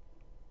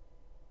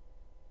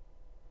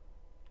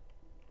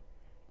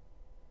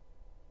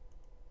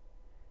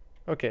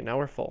 Okay, now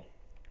we're full.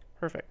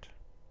 Perfect.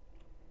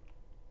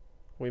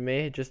 We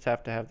may just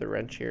have to have the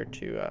wrench here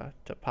to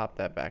pop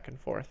that back and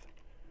forth.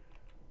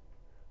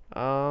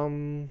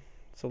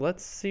 So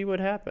let's see what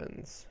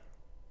happens.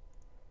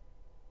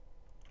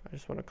 I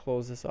just want to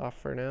close this off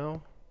for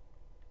now.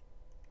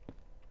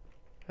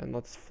 And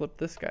let's flip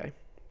this guy.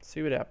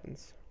 See what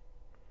happens.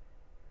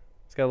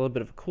 It's got a little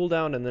bit of a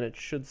cooldown and then it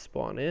should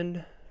spawn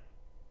in.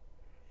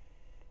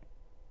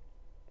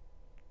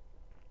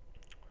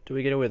 Do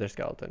we get a wither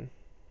skeleton?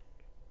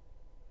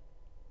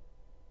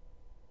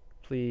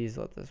 Please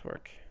let this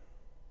work.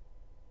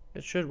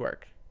 It should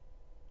work.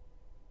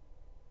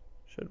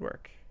 Should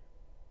work.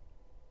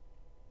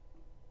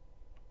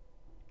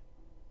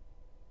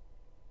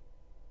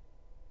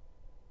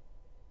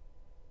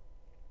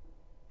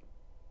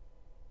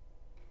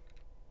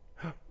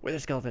 Wither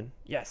skeleton,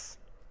 yes.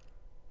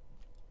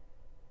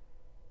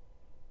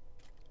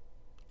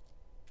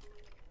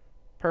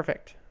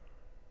 Perfect.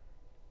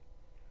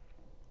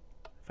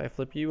 If I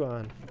flip you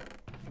on,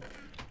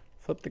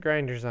 flip the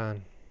grinders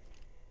on.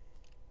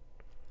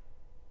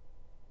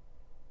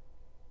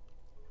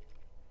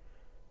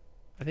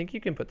 I think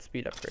you can put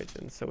speed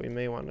upgrades in, so we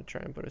may want to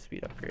try and put a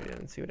speed upgrade in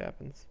and see what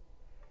happens.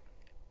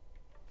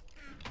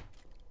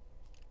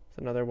 It's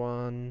another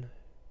one.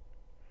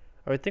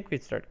 I would think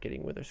we'd start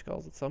getting wither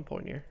skulls at some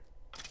point here.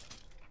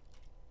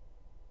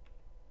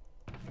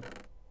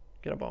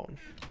 Get a bone.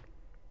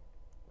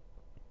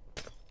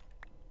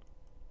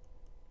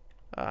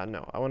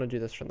 No, I want to do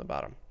this from the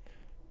bottom.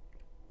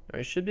 Now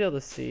you should be able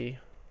to see.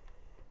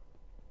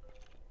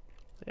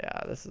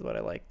 Yeah, this is what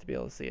I like, to be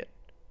able to see it.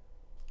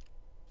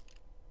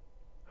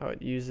 How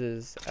it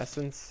uses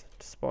essence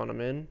to spawn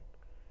them in,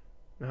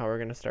 and how we're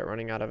going to start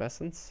running out of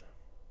essence.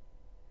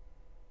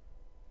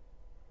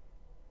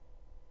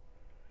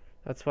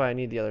 That's why I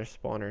need the other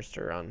spawners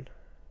to run.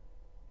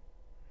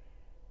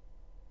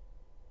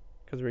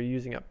 Because we're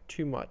using up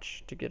too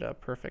much to get a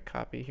perfect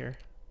copy here.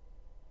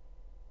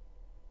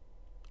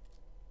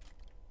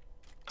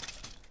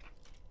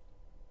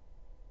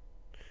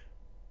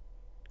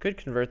 Could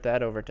convert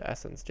that over to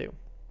essence too.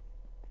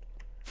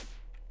 So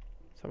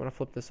I'm going to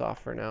flip this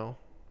off for now.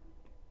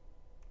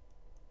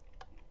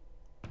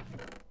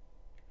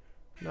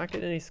 Not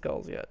getting any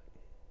skulls yet.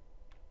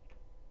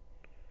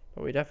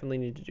 But we definitely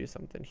need to do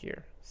something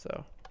here.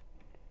 So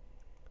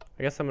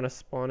I guess I'm going to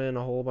spawn in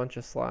a whole bunch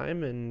of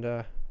slime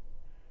and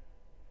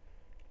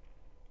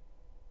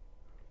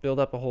build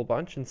up a whole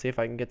bunch and see if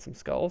I can get some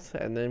skulls.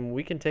 And then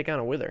we can take on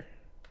a wither.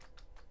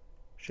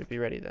 Should be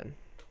ready then.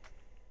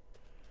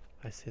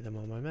 I see them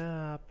on my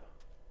map.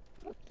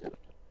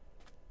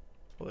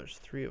 Well, there's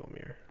 3 of them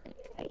here.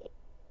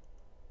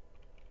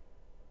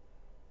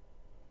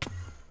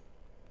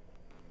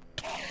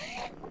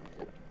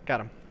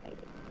 Got him.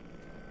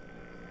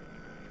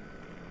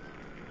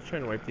 Just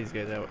trying to wipe these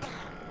guys out.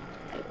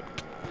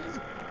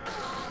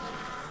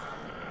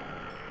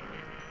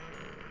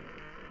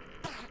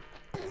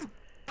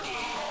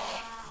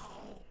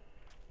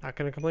 Not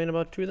gonna complain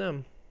about 2 of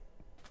them.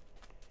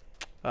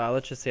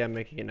 Let's just say I'm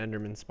making an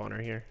Enderman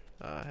spawner here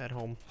at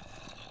home.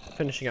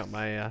 Finishing up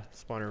my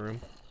spawner room.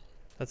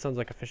 That sounds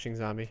like a fishing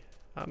zombie.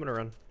 I'm gonna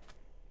run.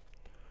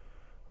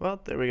 Well,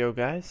 there we go,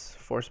 guys.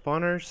 4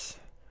 spawners.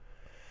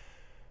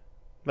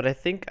 But I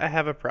think I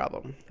have a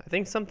problem. I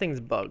think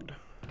something's bugged.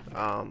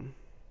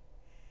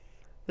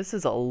 This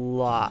is a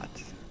lot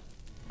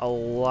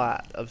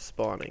of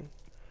spawning.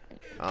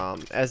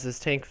 As this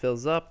tank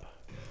fills up,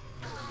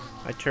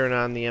 I turn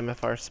on the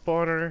MFR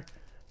spawner,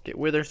 get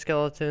wither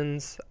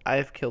skeletons.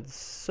 I've killed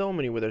so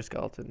many wither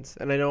skeletons,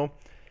 and I know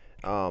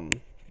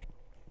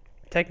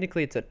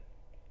technically it's a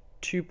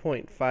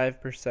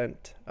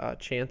 2.5%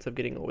 chance of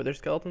getting a wither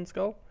skeleton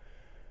skull.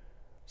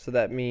 So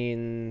that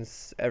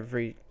means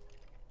you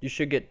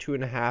should get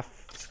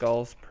 2.5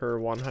 skulls per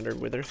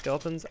 100 wither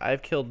skeletons.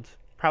 I've killed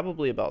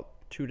probably about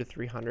 200 to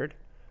 300,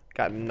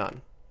 gotten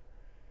none.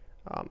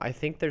 I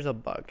think there's a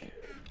bug.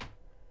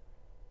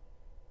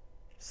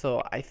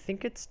 So I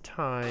think it's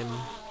time.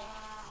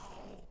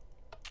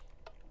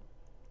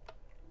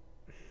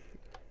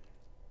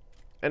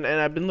 And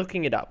I've been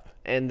looking it up,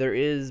 and there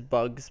is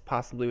bugs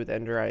possibly with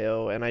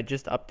Ender.io, and I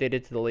just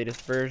updated to the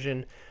latest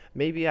version.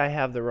 Maybe I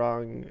have the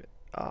wrong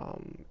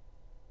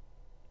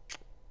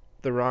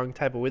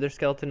type of wither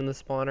skeleton in the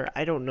spawner.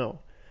 I don't know,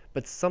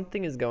 but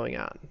something is going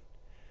on.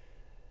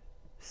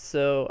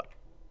 So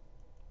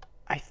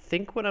I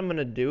think what I'm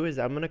gonna do is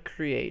I'm gonna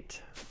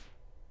create.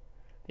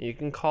 You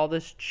can call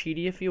this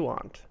cheaty if you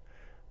want,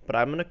 but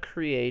I'm gonna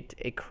create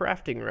a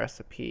crafting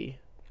recipe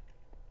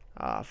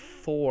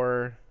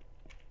for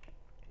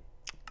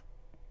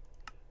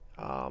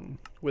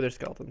wither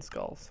skeleton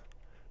skulls.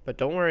 But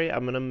don't worry,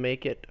 I'm gonna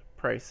make it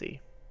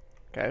pricey.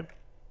 Okay.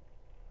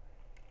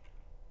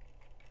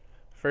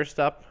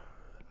 First up,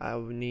 I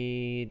will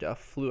need a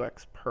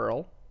Fluix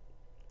pearl.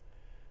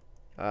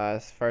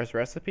 As far as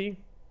recipe,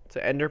 it's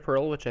an ender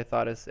pearl, which I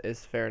thought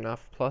is fair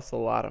enough, plus a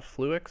lot of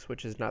Fluix,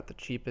 which is not the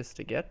cheapest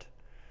to get.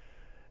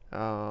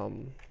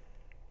 Necrotic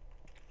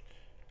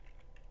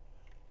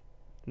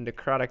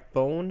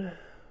bone,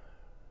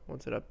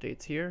 once it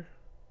updates here,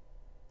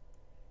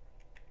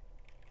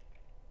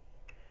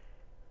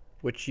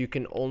 which you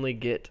can only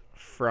get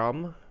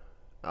from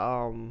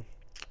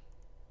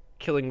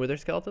killing wither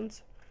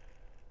skeletons.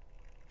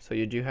 So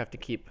you do have to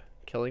keep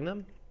killing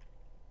them.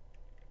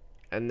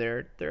 And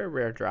they're a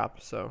rare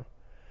drop, so.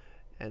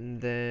 And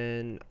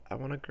then I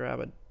want to grab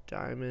a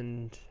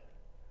diamond.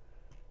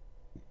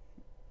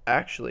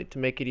 Actually, to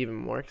make it even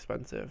more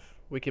expensive,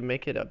 we can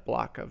make it a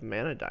block of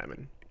mana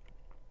diamond.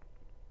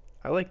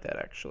 I like that,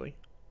 actually.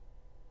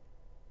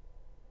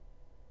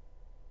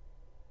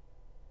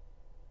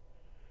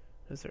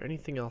 Is there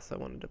anything else I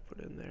wanted to put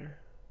in there?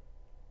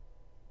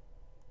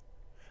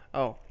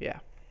 Oh, yeah.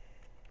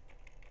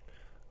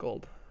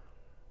 Gold.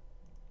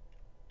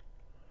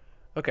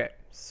 Okay,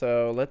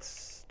 so let's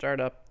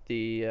start up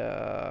the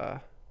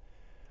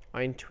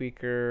Mind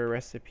Tweaker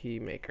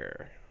recipe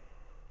maker.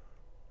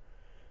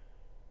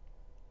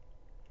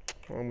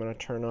 I'm gonna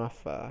turn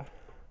off that.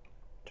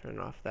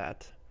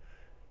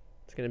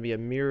 It's gonna be a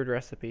mirrored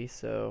recipe,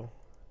 so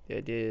the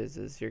idea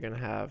is you're gonna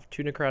have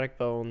 2 necrotic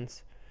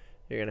bones,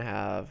 you're gonna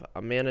have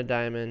a mana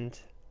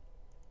diamond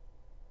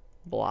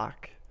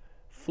block,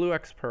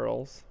 Fluix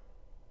pearls,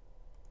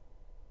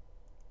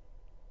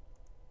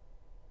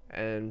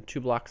 and 2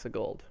 blocks of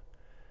gold.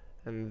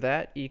 And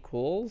that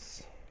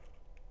equals,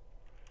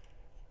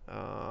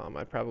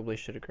 I probably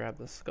should have grabbed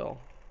the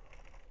skull.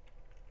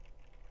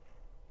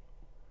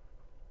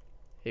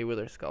 A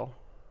wither skull.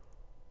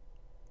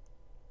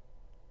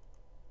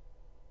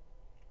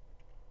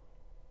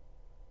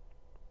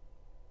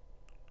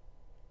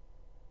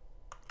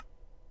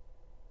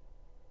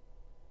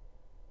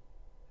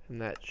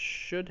 And that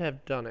should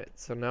have done it.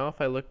 So now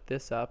if I look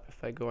this up,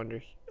 if I go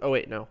under, oh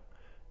wait, no.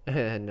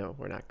 No,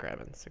 we're not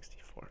grabbing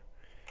 64.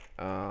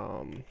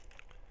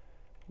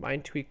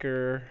 Mind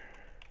Tweaker,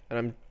 and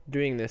I'm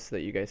doing this so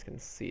that you guys can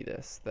see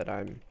this, that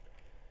I'm,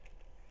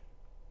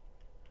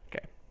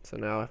 okay, so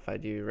now if I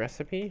do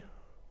recipe,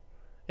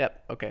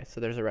 yep, okay,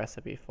 so there's a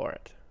recipe for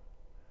it.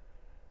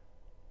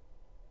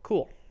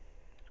 Cool.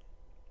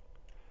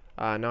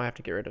 Now I have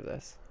to get rid of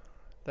this.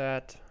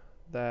 That,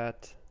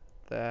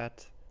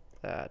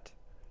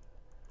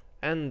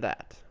 and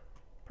that.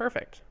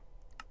 Perfect.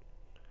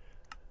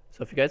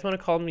 So if you guys want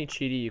to call me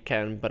cheaty, you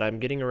can, but I'm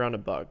getting around a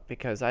bug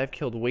because I've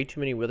killed way too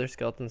many wither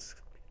skeletons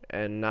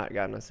and not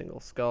gotten a single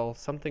skull.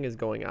 Something is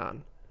going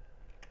on.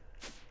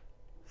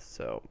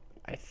 So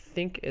I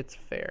think it's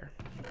fair.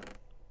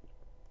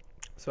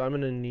 So I'm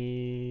gonna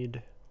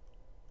need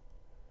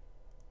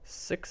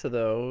 6 of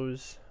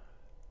those.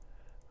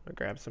 I'll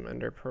grab some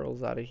ender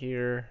pearls out of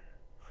here.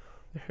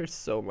 There's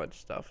so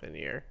much stuff in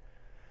here.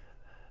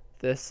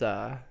 This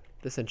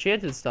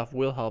enchanted stuff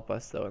will help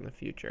us though in the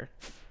future.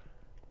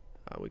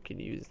 We can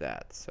use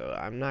that, so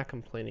I'm not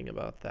complaining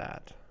about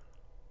that.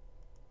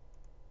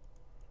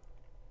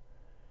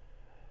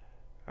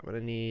 I'm gonna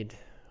need,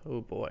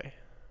 oh boy.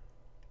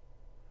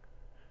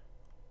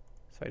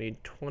 So I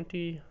need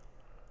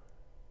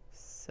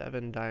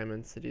 27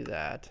 diamonds to do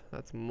that.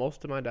 That's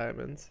most of my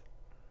diamonds.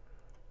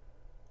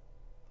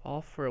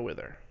 All for a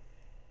wither.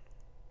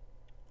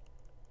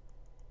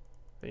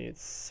 I need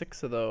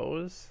 6 of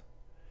those.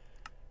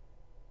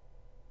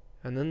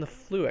 And then the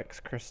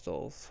Fluix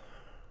crystals,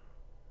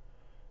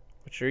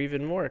 which are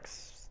even more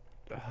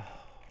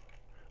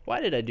why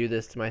did I do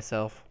this to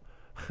myself?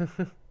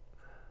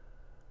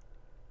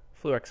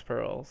 Fluorex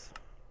pearls.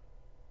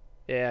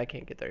 Yeah, I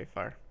can't get very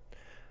far.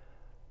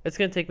 It's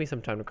gonna take me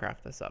some time to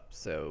craft this up,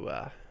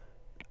 so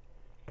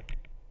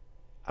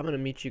I'm gonna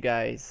meet you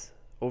guys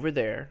over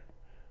there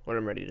when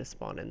I'm ready to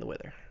spawn in the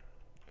wither.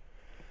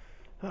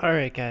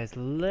 Alright guys,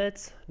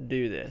 let's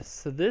do this.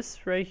 So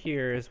this right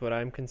here is what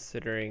I'm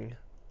considering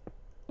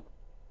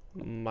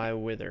my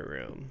wither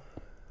room.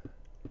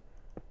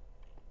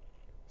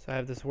 So I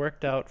have this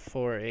worked out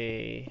for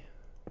a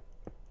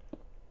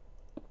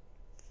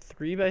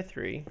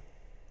 3x3.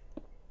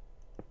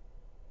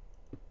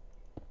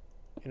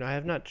 You know, I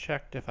have not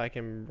checked if I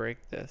can break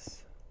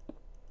this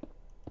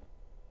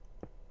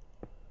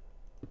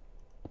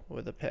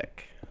with a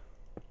pick.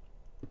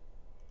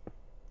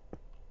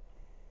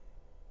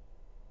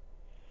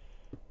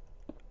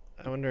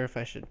 I wonder if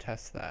I should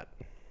test that.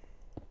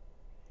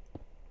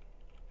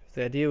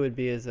 The idea would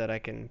be is that I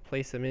can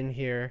place him in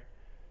here,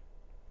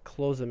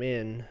 close him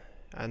in,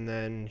 and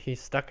then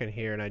he's stuck in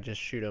here and I just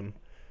shoot him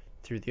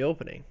through the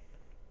opening.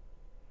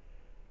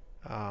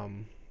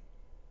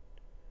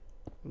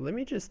 Let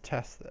me just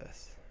test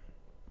this.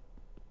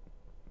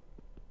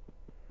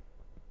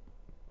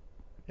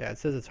 Yeah, it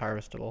says it's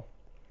harvestable.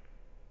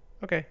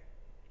 Okay.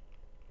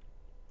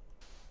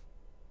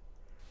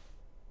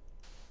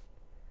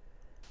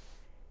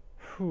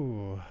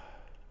 Whew.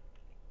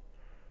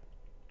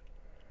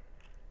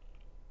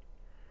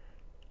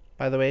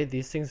 By the way,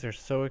 these things are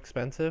so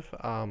expensive.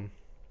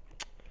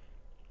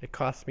 It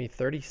cost me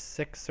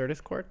 36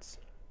 Certus quartz.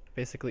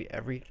 Basically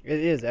it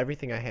is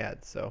everything I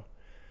had. So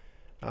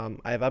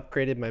I've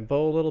upgraded my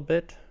bow a little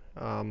bit.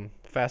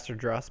 Faster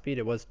draw speed.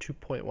 It was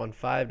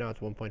 2.15. Now it's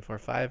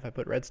 1.45. I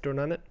put redstone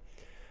on it.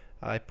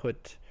 I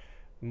put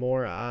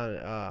more on.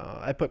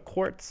 I put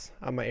quartz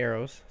on my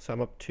arrows, so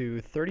I'm up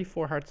to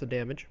 34 hearts of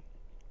damage.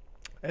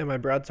 And my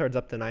broadsword's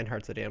up to 9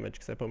 hearts of damage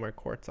because I put more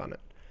quartz on it.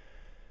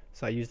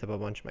 So I used up a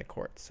bunch of my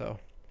quartz. So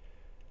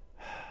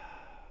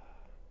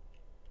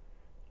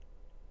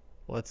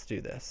let's do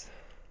this.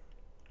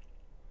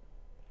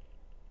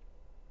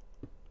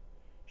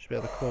 Should be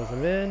able to close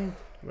them in.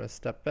 I'm going to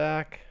step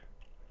back.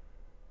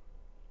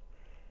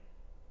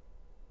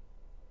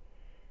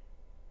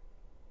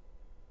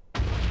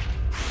 I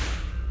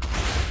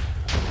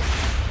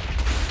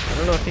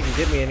don't know if he can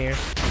get me in here.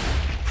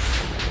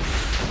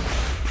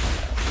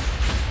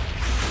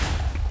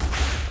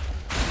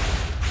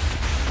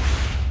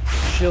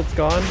 Shield's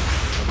gone.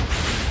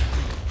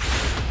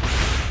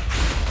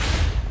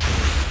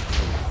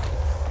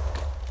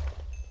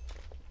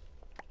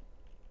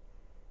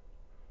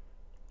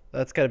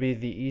 That's got to be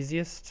the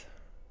easiest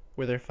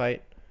wither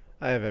fight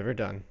I have ever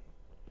done.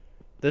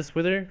 This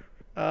wither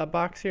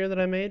box here that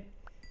I made,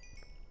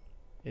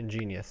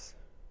 ingenious.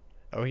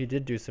 Oh, he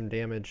did do some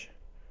damage.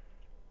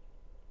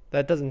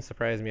 That doesn't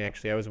surprise me,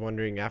 actually. I was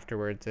wondering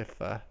afterwards if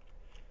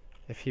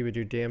he would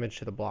do damage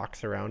to the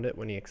blocks around it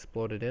when he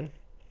exploded in.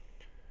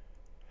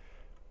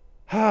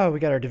 We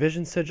got our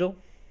division sigil,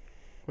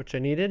 which I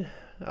needed.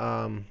 We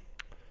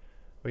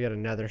got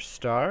another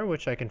star,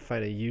 which I can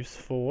find a use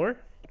for.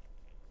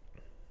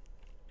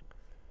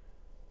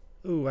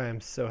 Ooh, I am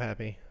so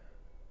happy.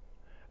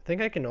 I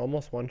think I can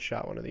almost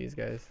one-shot one of these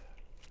guys.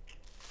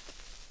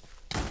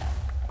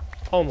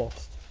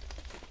 Almost.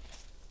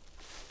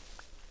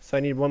 So I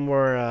need one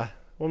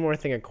more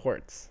thing of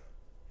quartz.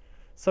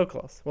 So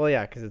close. Well,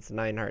 yeah, because it's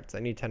 9 hearts.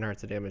 I need 10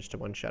 hearts of damage to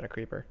one-shot a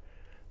creeper.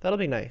 That'll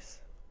be nice.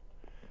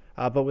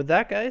 But with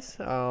that, guys,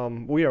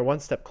 we are one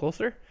step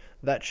closer.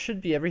 That should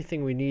be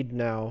everything we need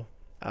now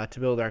to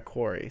build our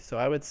quarry. So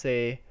I would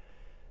say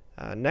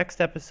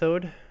next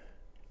episode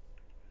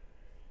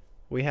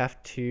we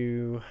have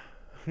to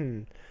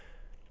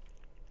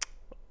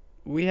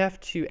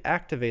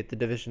activate the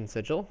division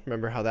sigil.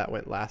 Remember how that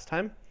went last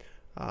time.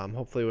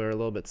 Hopefully we're a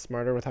little bit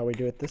smarter with how we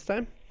do it this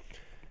time.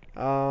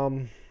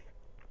 And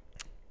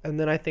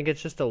then I think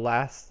it's just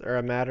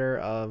a matter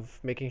of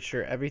making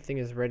sure everything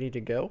is ready to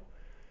go.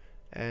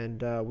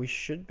 And we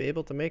should be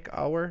able to make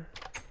our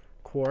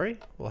quarry.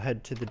 We'll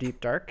head to the deep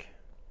dark.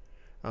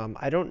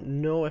 I don't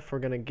know if we're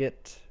going to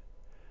get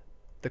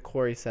the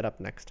quarry set up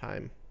next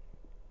time.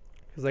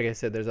 Because like I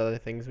said, there's other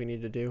things we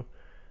need to do.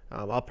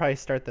 I'll probably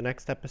start the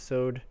next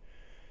episode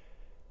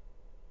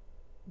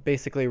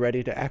basically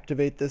ready to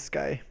activate this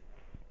guy.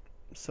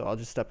 So I'll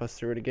just step us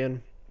through it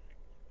again.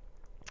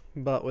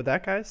 But with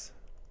that, guys.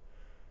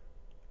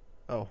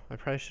 Oh, I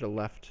probably should have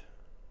left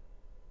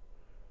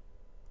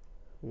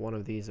one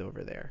of these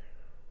over there.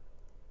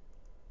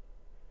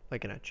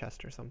 Like in a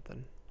chest or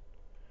something.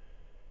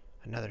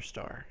 Another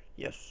star.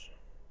 Yes.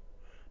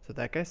 So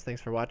that, guys,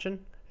 thanks for watching.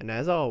 And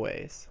as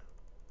always,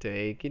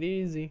 take it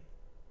easy.